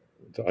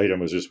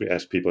item was just, we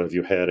asked people, have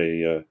you had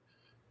a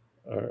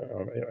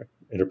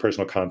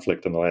interpersonal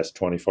conflict in the last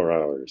 24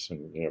 hours?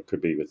 And, it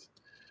could be with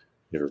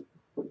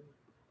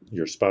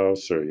your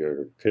spouse or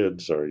your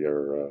kids or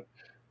your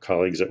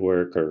colleagues at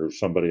work or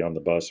somebody on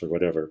the bus or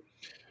whatever.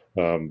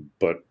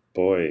 But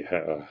boy,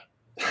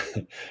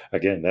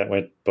 again, that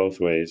went both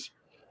ways.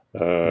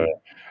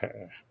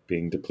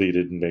 Being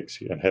depleted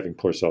and having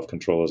poor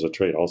self-control as a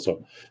trait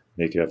also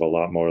make you have a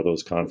lot more of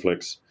those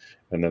conflicts,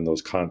 and then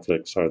those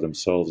conflicts are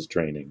themselves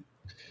draining.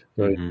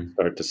 You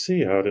start to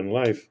see out in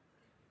life,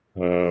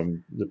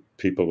 the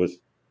people with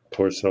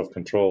poor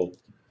self-control,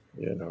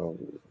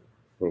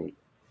 will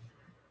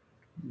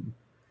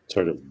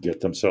sort of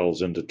get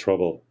themselves into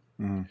trouble.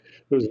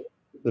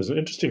 There's an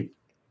interesting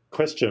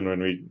question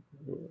when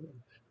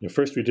we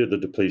first we did the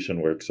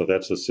depletion work. So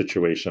that's the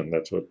situation.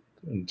 That's what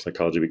in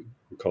psychology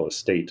we call a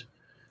state,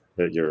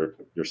 that your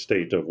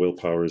state of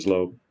willpower is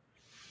low.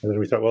 And then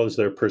we thought, well, is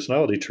there a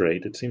personality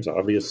trait? It seems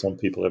obvious some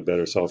people have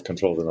better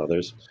self-control than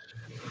others.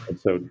 And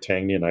so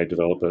Tangney and I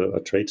developed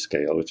a trait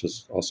scale, which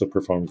has also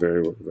performed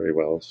very, very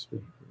well. It's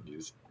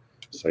been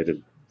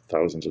cited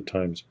thousands of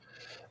times.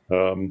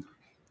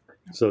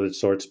 So it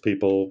sorts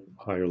people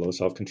high or low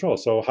self-control.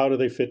 So how do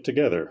they fit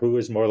together? Who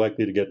is more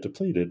likely to get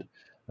depleted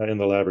in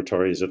the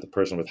laboratory? Is it the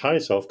person with high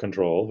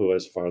self-control who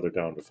has farther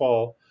down to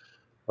fall?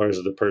 Or is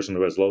it the person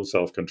who has low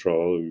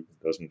self-control who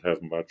doesn't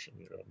have much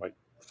and might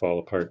fall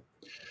apart?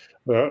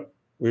 Well,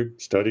 we've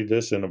studied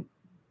this in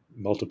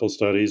multiple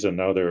studies, and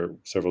now there are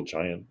several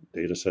giant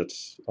data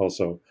sets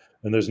also.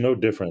 And there's no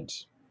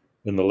difference.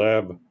 In the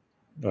lab,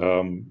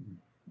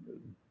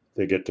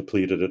 they get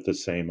depleted at the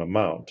same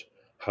amount.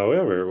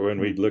 However, when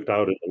we looked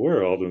out in the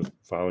world and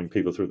following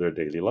people through their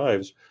daily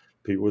lives,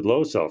 people with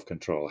low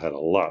self-control had a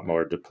lot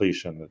more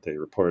depletion that they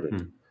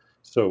reported.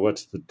 So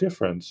what's the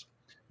difference?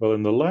 Well,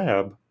 in the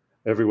lab,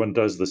 everyone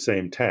does the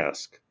same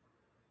task.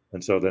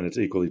 And so then it's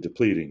equally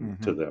depleting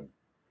to them.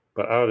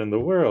 But out in the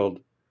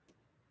world,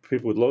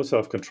 people with low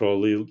self-control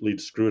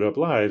lead screwed up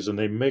lives, and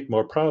they make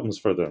more problems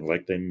for them,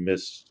 like they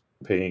miss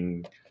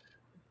paying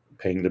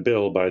the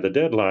bill by the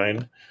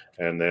deadline,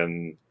 and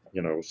then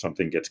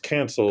something gets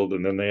canceled,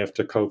 and then they have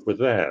to cope with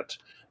that.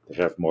 They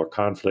have more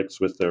conflicts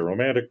with their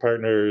romantic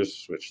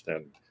partners, which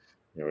then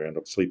end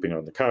up sleeping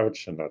on the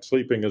couch and not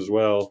sleeping as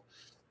well,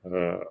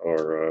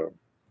 or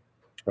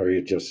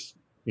you just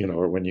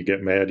or when you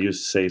get mad, you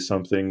say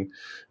something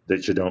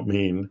that you don't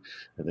mean,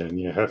 and then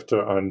you have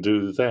to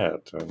undo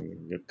that,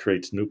 and it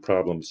creates new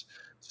problems.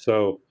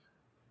 So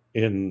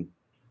in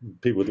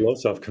people with low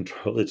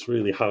self-control, it's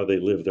really how they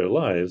live their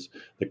lives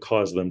that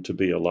cause them to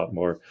be a lot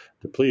more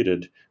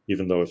depleted,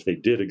 even though if they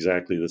did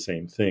exactly the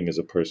same thing as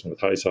a person with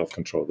high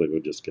self-control, they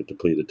would just get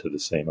depleted to the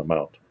same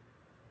amount.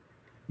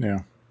 Yeah,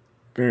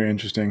 very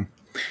interesting.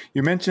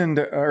 You mentioned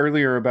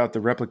earlier about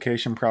the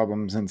replication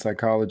problems in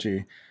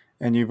psychology,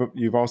 and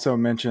you've also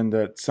mentioned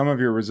that some of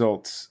your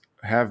results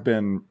have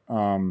been,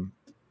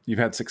 you've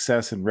had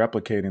success in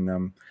replicating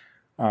them.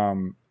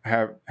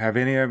 Have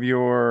any of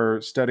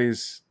your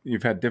studies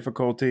you've had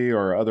difficulty,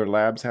 or other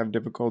labs have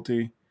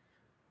difficulty?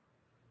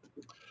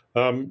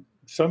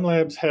 Some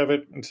labs have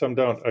it and some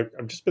don't.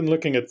 I've just been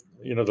looking at,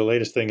 the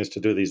latest thing is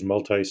to do these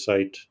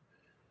multi-site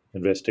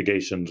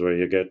investigations where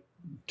you get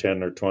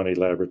 10 or 20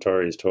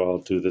 laboratories to all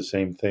do the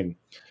same thing.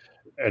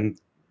 And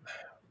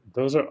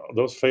those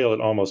fail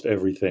at almost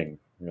everything.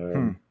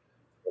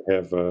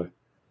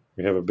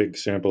 We have a big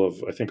sample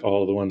of, I think,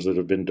 all of the ones that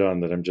have been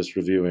done that I'm just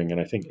reviewing, and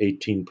I think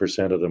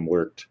 18% of them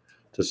worked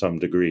to some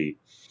degree.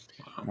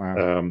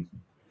 Wow.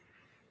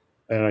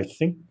 And I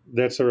think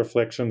that's a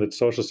reflection that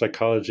social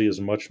psychology is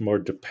much more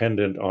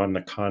dependent on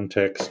the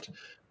context,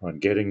 on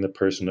getting the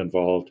person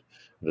involved.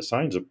 The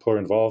signs of poor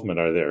involvement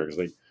are there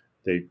because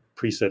they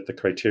preset the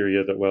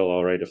criteria that, well,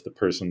 all right, if the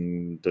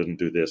person doesn't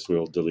do this,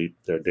 we'll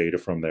delete their data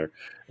from there.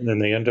 And then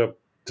they end up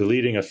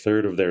deleting a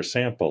third of their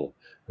sample,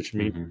 which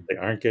means they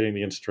aren't getting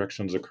the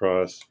instructions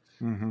across.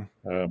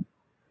 And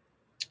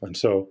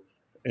so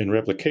in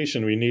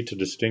replication, we need to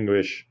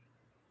distinguish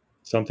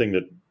something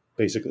that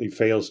basically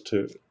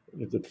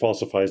that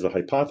falsifies the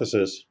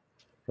hypothesis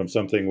from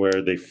something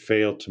where they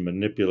fail to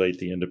manipulate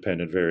the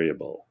independent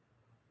variable.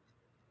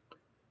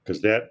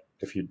 Because that,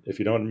 if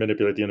you don't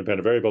manipulate the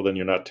independent variable, then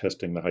you're not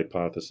testing the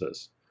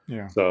hypothesis.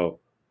 Yeah. So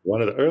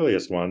one of the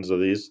earliest ones of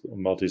these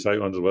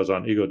multi-site ones was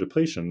on ego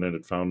depletion, and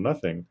it found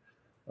nothing,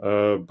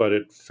 but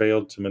it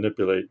failed to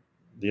manipulate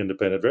the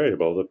independent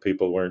variable. The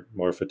people weren't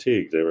more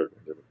fatigued; they were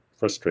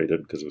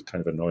frustrated because it was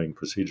kind of an annoying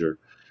procedure.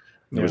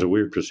 It was a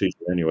weird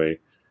procedure anyway.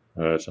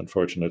 It's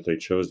unfortunate they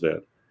chose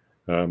that.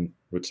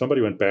 But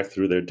somebody went back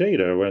through their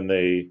data when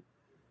they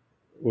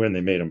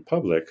made them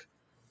public,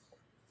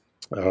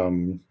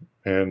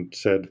 and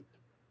said,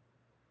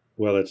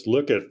 well, let's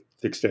look at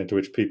the extent to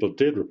which people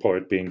did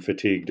report being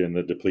fatigued in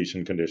the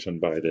depletion condition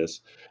by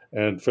this.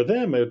 And for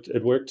them,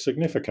 it worked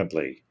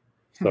significantly.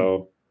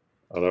 So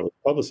although it was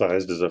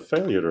publicized as a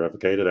failure to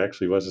replicate, it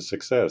actually was a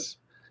success.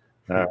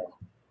 Now,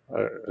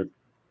 I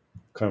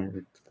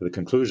come to the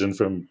conclusion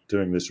from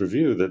doing this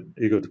review that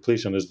ego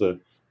depletion is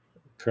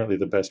currently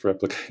the best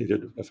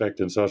replicated effect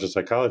in social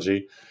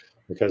psychology,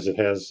 because it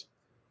has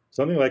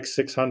something like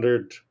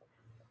 600,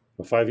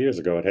 well, 5 years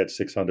ago, it had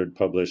 600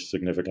 published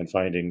significant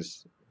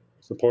findings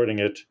supporting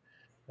it,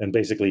 and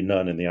basically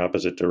none in the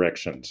opposite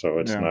direction. So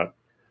it's not,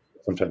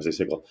 sometimes they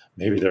say, well,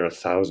 maybe there are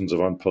thousands of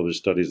unpublished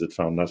studies that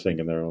found nothing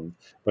in their own,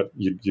 but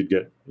you'd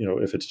get,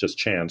 if it's just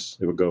chance,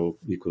 it would go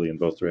equally in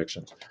both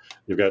directions.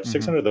 You've got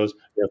 600 of those.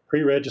 You have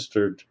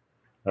pre-registered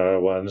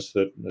ones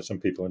that some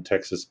people in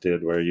Texas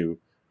did, where you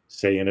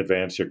say in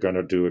advance you're going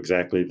to do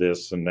exactly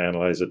this and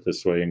analyze it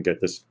this way and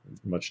get this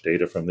much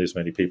data from these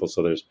many people.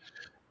 So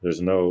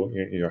there's no,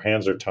 your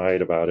hands are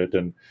tied about it,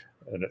 and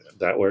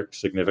that worked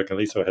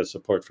significantly. So it has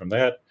support from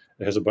that.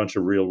 It has a bunch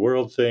of real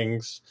world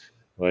things,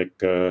 like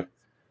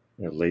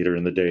later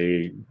in the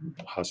day,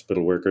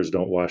 hospital workers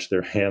don't wash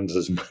their hands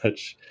as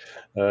much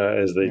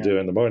as they do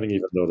in the morning,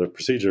 even though the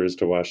procedure is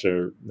to wash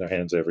their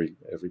hands every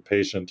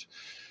patient.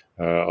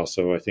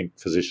 Also, I think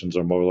physicians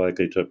are more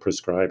likely to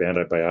prescribe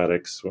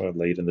antibiotics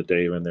late in the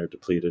day when they're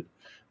depleted.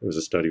 There was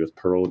a study with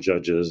parole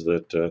judges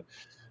that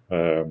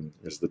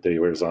as the day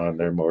wears on,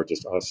 they're more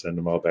just, I'll send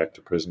them all back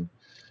to prison.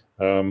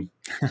 So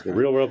the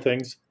real world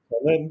things.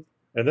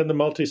 And then the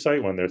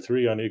multi-site one, there are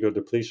 3 on ego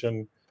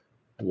depletion.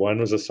 One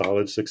was a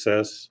solid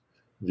success.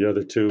 The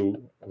other 2,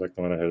 like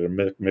the one I had, a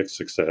mixed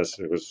success.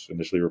 It was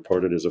initially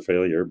reported as a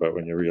failure, but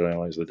when you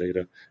reanalyze the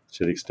data,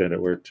 to the extent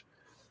it worked,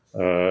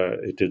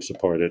 it did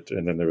support it.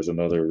 And then there was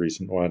another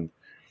recent one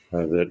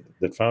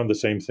that found the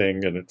same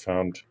thing, and it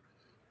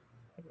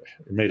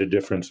made a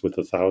difference with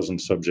 1,000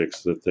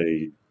 subjects that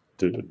they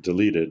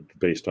deleted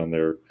based on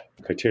their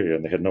criteria,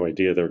 and they had no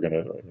idea they were going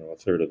to, a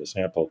third of the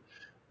sample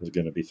was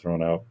going to be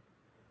thrown out.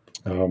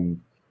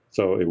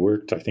 So it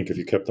worked. I think if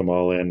you kept them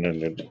all in,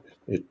 and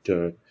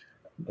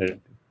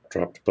it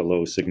dropped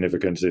below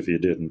significance if you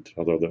didn't,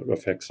 although the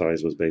effect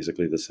size was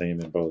basically the same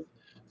in both.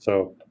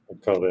 So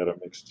I'd call that a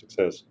mixed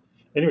success.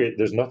 Anyway,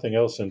 there's nothing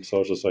else in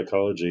social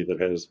psychology that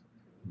has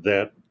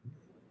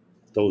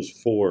those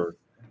 4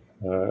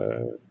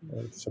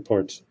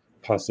 supports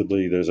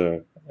possibly there's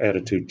a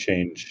attitude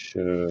change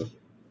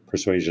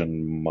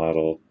persuasion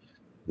model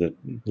that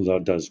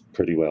does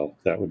pretty well.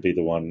 That would be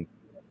the one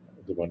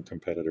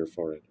competitor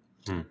for it.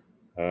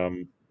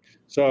 Hmm.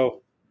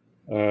 So,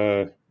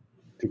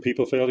 do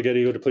people fail to get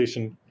ego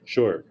depletion?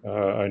 Sure.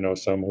 I know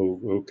some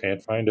who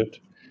can't find it.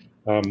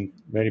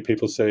 Many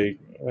people say,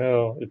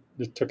 well,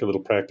 it took a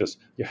little practice.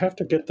 You have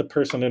to get the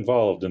person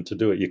involved and to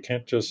do it. You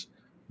can't just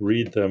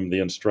read them the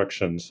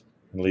instructions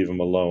and leave them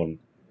alone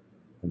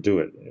and do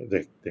it.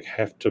 They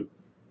have to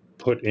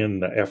put in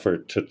the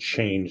effort to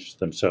change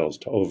themselves,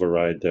 to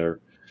override their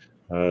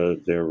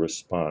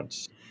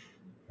response.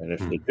 And if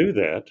they do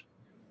that,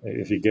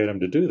 if you get them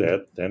to do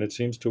that, then it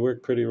seems to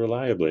work pretty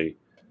reliably.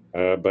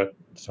 But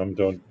some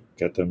don't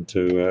get them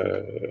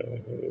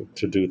to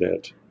do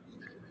that.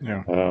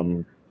 Yeah.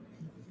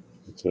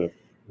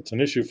 It's an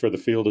issue for the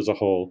field as a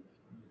whole.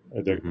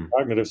 The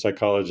cognitive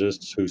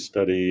psychologists who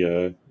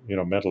study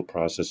mental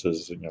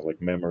processes,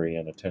 like memory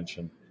and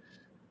attention,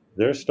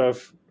 their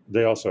stuff,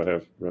 they also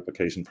have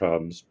replication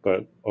problems,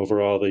 but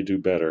overall they do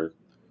better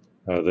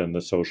than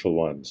the social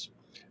ones.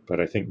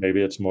 But I think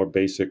maybe it's more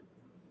basic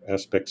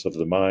aspects of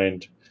the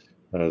mind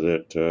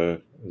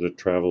that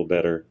travel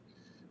better.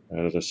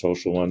 The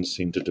social ones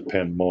seem to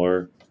depend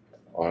more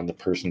on the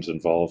person's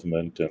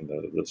involvement and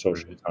the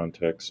social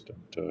context.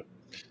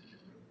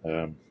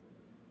 And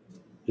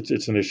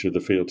it's an issue the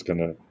field's going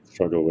to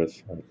struggle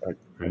with.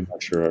 I'm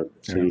not sure our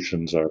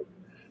solutions are.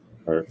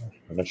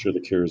 I'm not sure the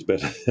cure is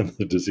better than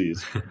the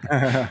disease.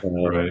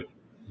 Right.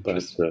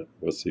 But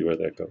we'll see where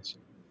that goes.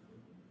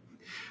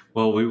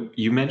 Well,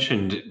 you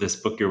mentioned this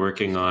book you're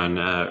working on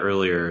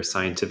earlier,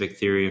 Scientific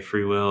Theory of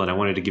Free Will, and I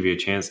wanted to give you a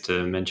chance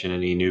to mention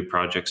any new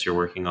projects you're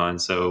working on.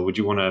 So would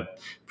you want to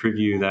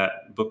preview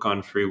that book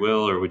on free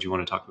will, or would you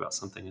want to talk about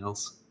something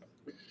else?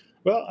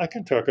 Well, I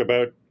can talk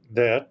about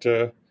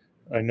that.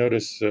 I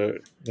notice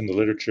in the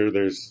literature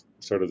there's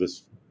sort of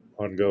this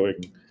ongoing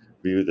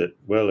view that,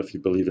 well, if you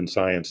believe in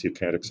science, you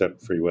can't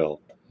accept free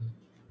will,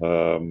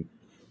 that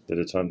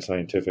it's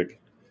unscientific.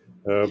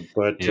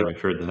 But yeah, I've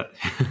heard that.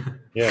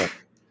 yeah.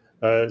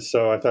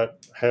 So I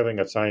thought having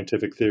a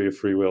scientific theory of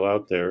free will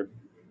out there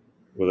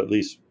will at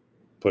least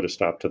put a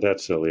stop to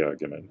that silly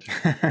argument.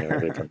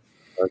 They can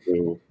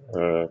argue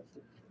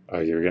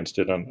against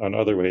it on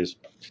other ways.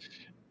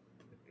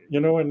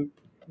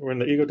 When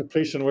the ego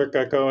depletion work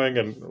got going,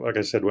 and like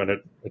I said, when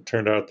it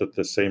turned out that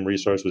the same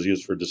resource was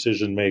used for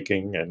decision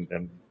making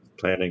and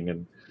planning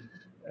and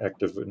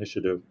active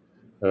initiative,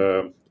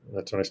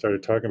 that's when I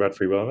started talking about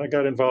free will. And I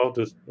got involved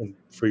in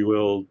free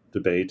will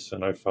debates,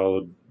 and I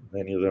followed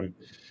many of them.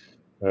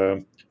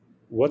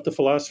 What the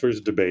philosophers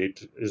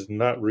debate is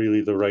not really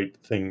the right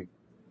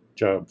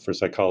job for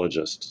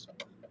psychologists.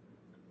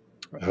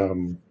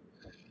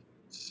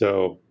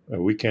 So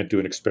we can't do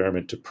an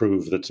experiment to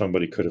prove that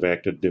somebody could have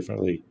acted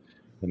differently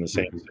in the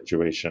same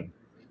situation.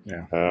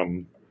 Yeah.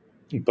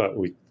 But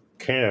we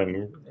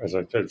can, as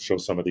I said, show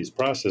some of these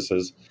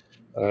processes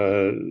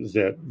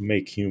that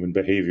make human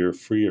behavior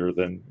freer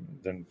than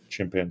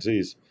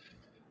chimpanzees.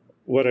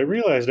 What I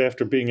realized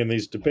after being in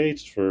these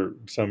debates for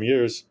some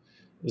years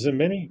is in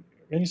many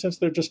sense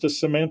they're just a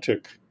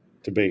semantic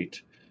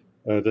debate,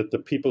 that the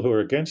people who are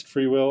against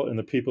free will and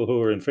the people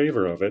who are in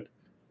favor of it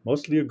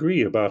mostly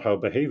agree about how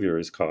behavior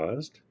is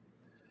caused.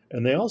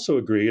 And they also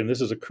agree, and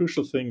this is a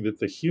crucial thing, that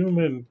the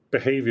human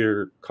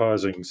behavior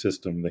causing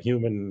system, the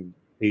human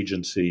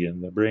agency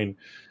in the brain,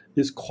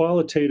 is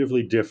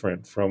qualitatively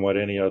different from what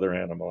any other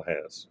animal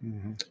has.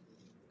 Mm-hmm.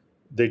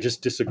 They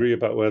just disagree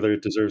about whether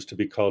it deserves to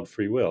be called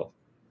free will.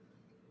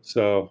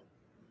 So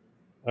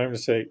I'm going to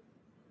say,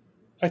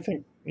 I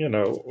think,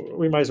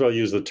 we might as well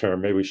use the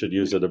term. Maybe we should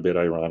use it a bit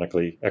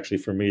ironically. Actually,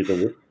 for me,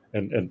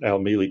 and Al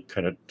Mealy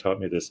kind of taught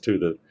me this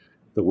too,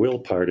 the will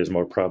part is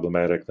more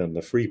problematic than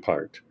the free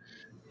part,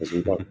 because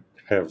we don't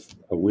have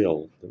a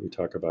will that we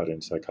talk about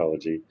in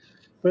psychology.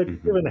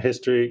 But given the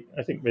history,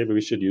 I think maybe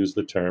we should use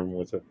the term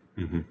with a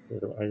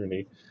bit of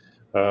irony.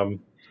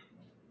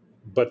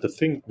 But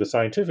the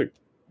scientific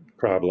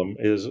problem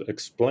is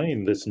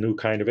explain this new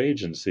kind of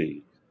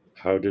agency.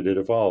 How did it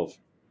evolve?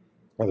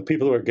 Well, the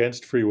people who are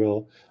against free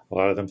will, a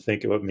lot of them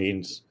think it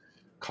means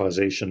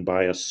causation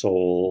by a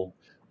soul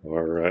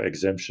or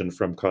exemption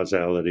from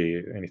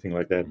causality, anything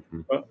like that.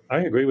 Well,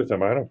 I agree with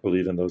them. I don't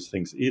believe in those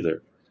things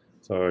either.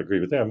 So I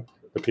agree with them.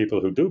 The people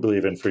who do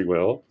believe in free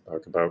will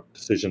talk about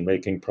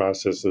decision-making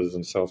processes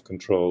and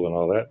self-control and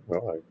all that.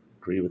 Well, I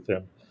agree with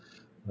them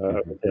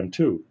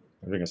too.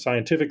 I think a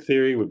scientific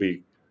theory would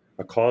be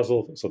a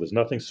causal, so there's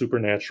nothing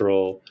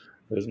supernatural,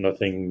 there's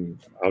nothing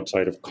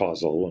outside of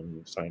causal,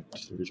 and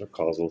science theories are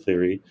causal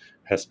theory,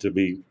 has to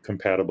be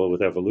compatible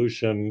with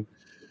evolution.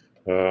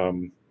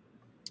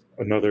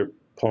 Another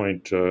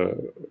point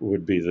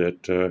would be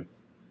that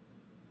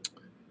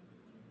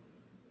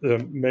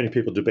many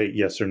people debate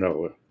yes or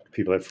no,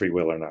 people have free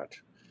will or not.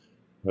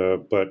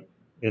 But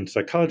in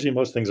psychology,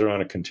 most things are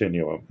on a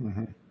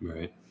continuum.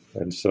 Right.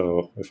 And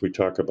so if we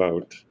talk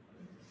about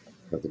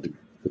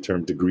the the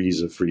term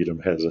degrees of freedom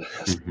has a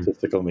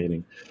statistical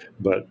meaning,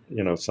 but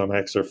some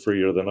acts are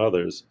freer than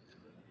others.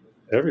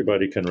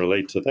 Everybody can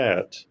relate to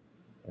that.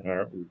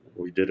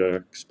 We did an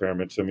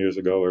experiment some years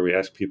ago where we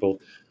asked people,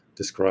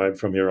 describe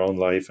from your own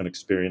life an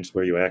experience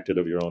where you acted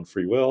of your own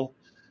free will,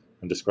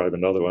 and describe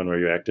another one where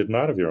you acted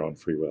not of your own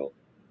free will.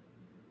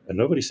 And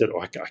nobody said,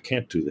 I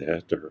can't do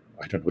that, or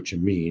I don't know what you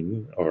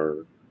mean,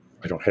 or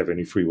I don't have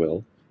any free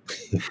will.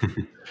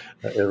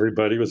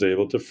 Everybody was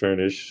able to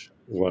furnish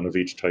one of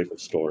each type of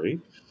story,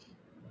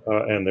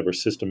 and they were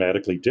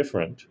systematically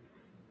different.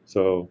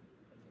 So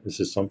this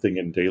is something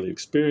in daily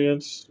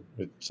experience.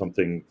 It's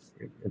something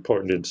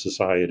important in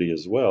society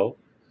as well.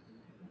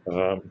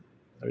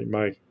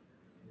 My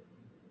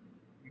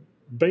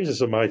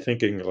basis of my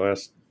thinking the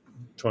last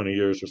 20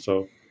 years or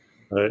so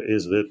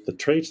is that the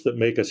traits that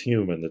make us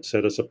human, that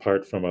set us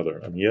apart from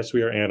other. Yes,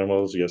 we are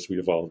animals. Yes, we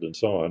evolved and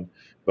so on,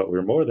 but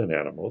we're more than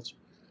animals.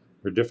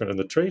 We're different. And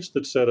the traits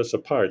that set us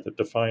apart, that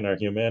define our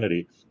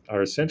humanity,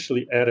 are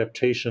essentially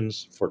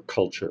adaptations for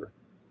culture.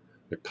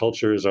 The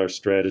culture is our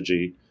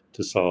strategy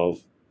to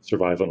solve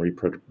survival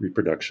and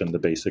reproduction, the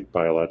basic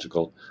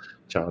biological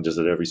challenges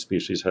that every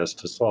species has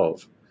to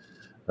solve.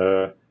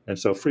 And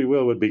so free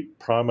will would be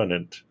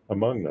prominent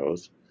among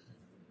those.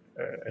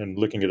 And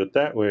looking at it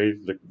that way,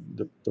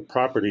 the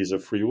properties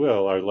of free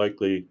will are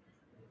likely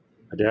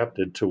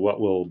adapted to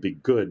what will be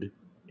good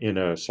in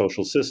a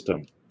social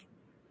system.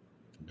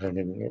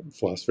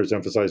 Philosophers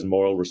emphasize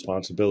moral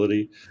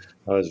responsibility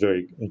is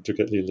very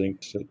intricately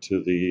linked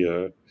to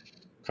the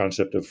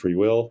concept of free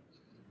will.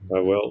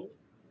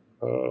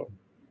 A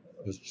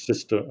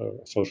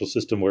social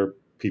system where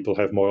people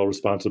have moral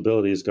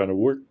responsibility is going to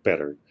work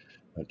better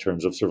in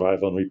terms of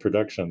survival and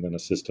reproduction than a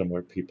system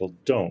where people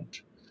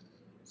don't.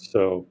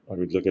 So I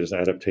would look at it as an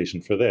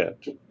adaptation for that.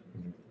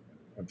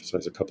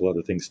 Emphasize a couple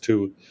other things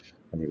too.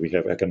 We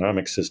have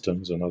economic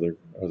systems and other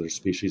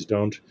species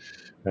don't.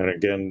 And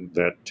again,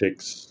 that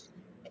takes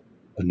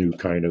a new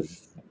kind of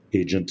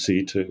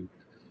agency to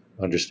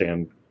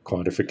understand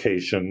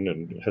quantification,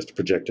 and it has to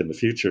project in the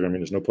future.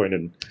 There's no point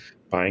in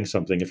buying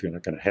something if you're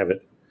not going to have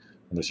it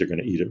unless you're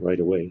going to eat it right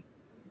away.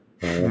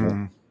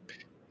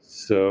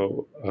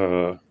 So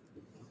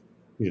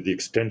the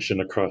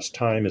extension across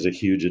time is a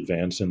huge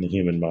advance in the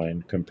human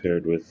mind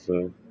compared with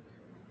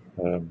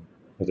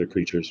other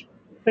creatures.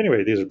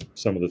 Anyway, these are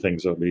some of the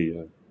things I'll be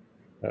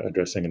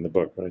addressing in the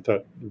book, but I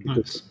thought we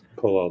could just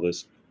pull all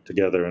this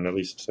together and at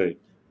least say,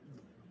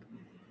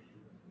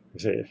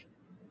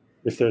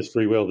 if there's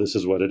free will, this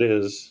is what it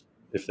is.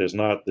 If there's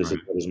not, this is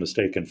what is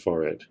mistaken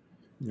for it.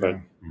 Yeah. But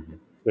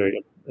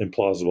very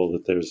implausible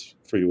that there's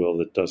free will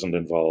that doesn't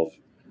involve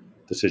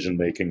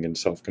decision-making and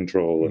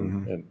self-control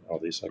and all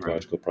these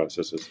psychological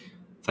processes.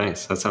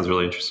 Thanks. That sounds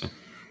really interesting.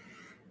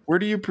 Where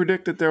do you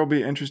predict that there will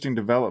be interesting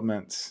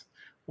developments,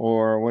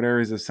 or what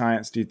areas of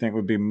science do you think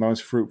would be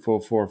most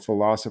fruitful for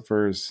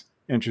philosophers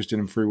interested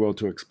in free will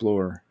to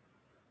explore?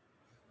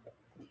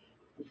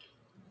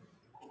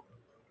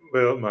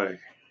 Well, my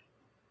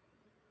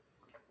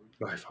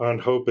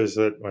fond hope is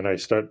that when I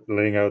start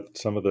laying out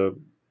some of the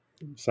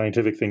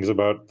scientific things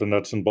about the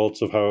nuts and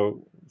bolts of how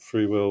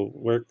free will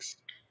works,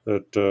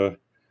 that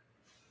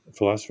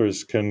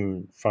philosophers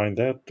can find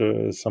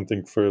that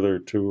something further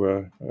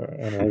to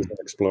analyze and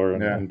explore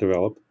and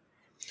develop.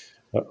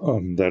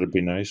 That'd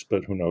be nice,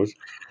 but who knows?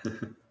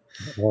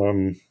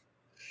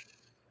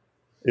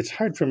 It's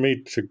hard for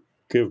me to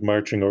give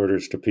marching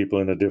orders to people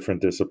in a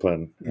different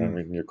discipline.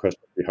 Your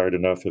question would be hard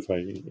enough if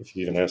you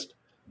even asked,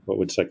 what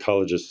would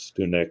psychologists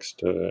do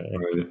next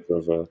in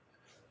terms of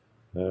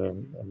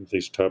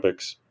these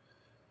topics?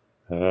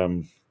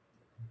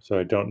 So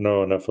I don't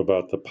know enough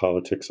about the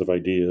politics of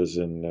ideas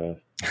in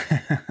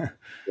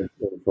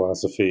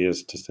philosophy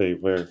as to say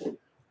where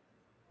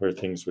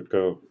things would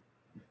go.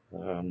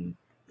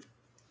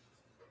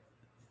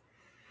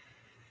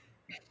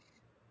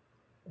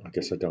 I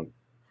guess I don't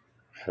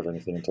have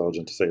anything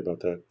intelligent to say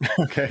about that.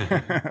 Okay,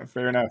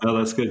 fair enough. No,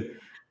 that's good.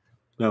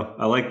 No,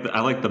 I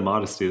like the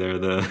modesty there,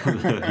 the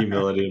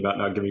humility about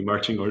not giving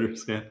marching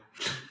orders. Yeah,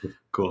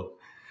 cool.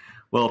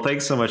 Well,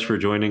 thanks so much for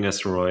joining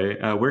us, Roy.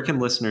 Where can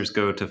listeners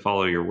go to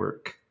follow your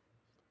work?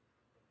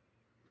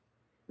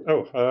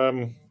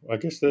 I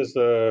guess there's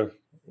the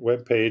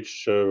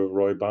webpage,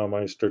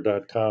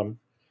 roybaumeister.com.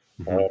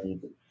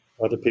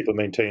 Other people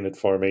maintain it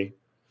for me.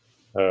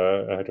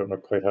 I don't know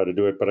quite how to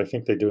do it, but I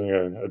think they're doing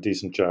a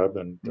decent job,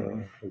 and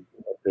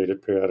update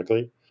it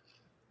periodically.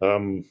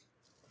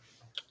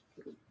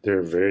 There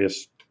are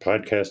various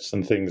podcasts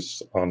and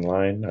things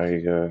online.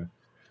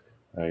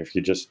 If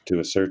you just do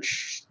a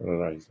search,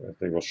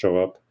 they will show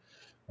up.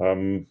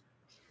 A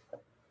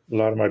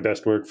lot of my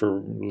best work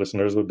for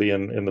listeners would be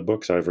in the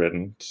books I've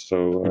written.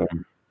 So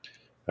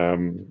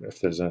if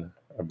there's a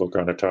book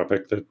on a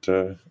topic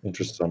that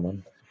interests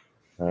someone,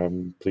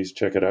 please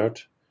check it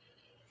out.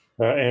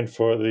 And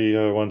for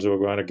the ones who are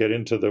going to get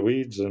into the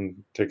weeds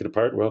and take it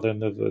apart, well, then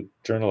the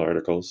journal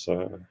articles.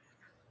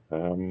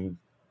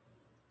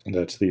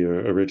 That's the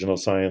original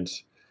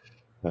science.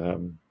 I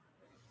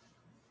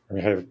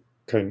have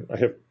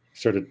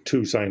sort of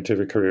two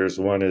scientific careers.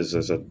 One is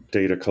as a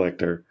data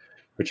collector,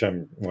 which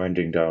I'm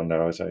winding down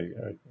now as I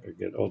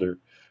get older.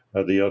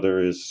 The other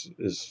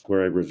is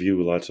where I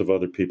review lots of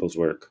other people's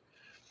work,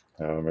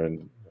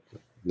 and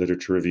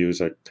literature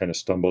reviews. I kind of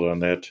stumbled on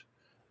that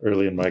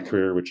early in my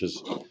career, which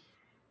is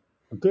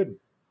a good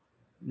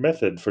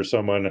method for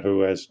someone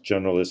who has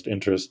generalist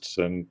interests,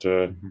 and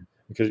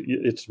because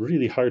it's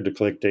really hard to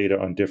collect data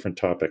on different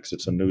topics.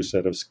 It's a new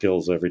set of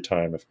skills every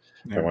time. If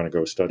I want to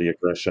go study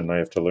aggression, I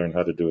have to learn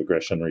how to do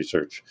aggression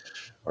research,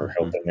 or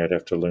helping, I'd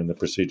have to learn the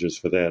procedures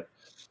for that.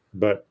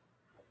 But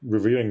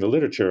reviewing the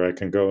literature, I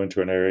can go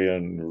into an area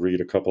and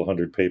read a couple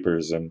hundred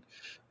papers and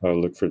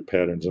look for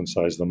patterns and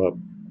size them up.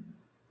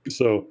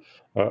 So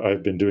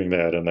I've been doing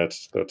that, and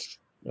that's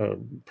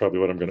probably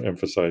what I'm going to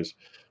emphasize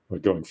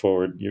going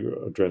forward.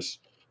 You address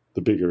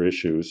the bigger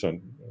issues,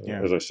 and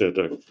as I said,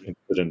 I'm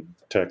interested in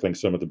tackling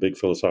some of the big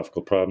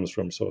philosophical problems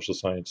from social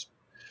science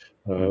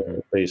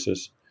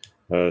basis.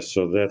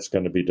 So that's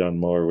going to be done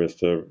more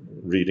with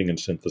reading and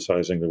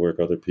synthesizing the work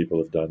other people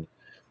have done,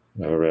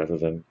 rather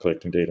than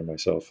collecting data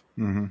myself.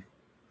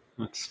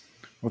 Nice.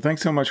 Well,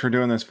 thanks so much for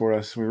doing this for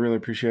us. We really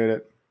appreciate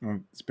it.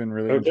 It's been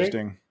really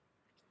interesting.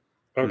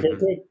 Okay,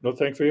 good. No,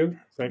 thanks to you,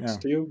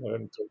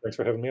 and thanks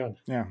for having me on.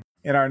 Yeah.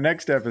 In our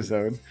next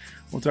episode,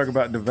 we'll talk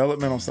about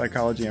developmental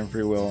psychology and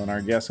free will, and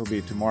our guest will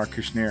be Tamar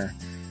Kushnir,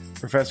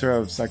 professor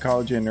of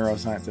psychology and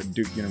neuroscience at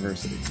Duke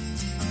University.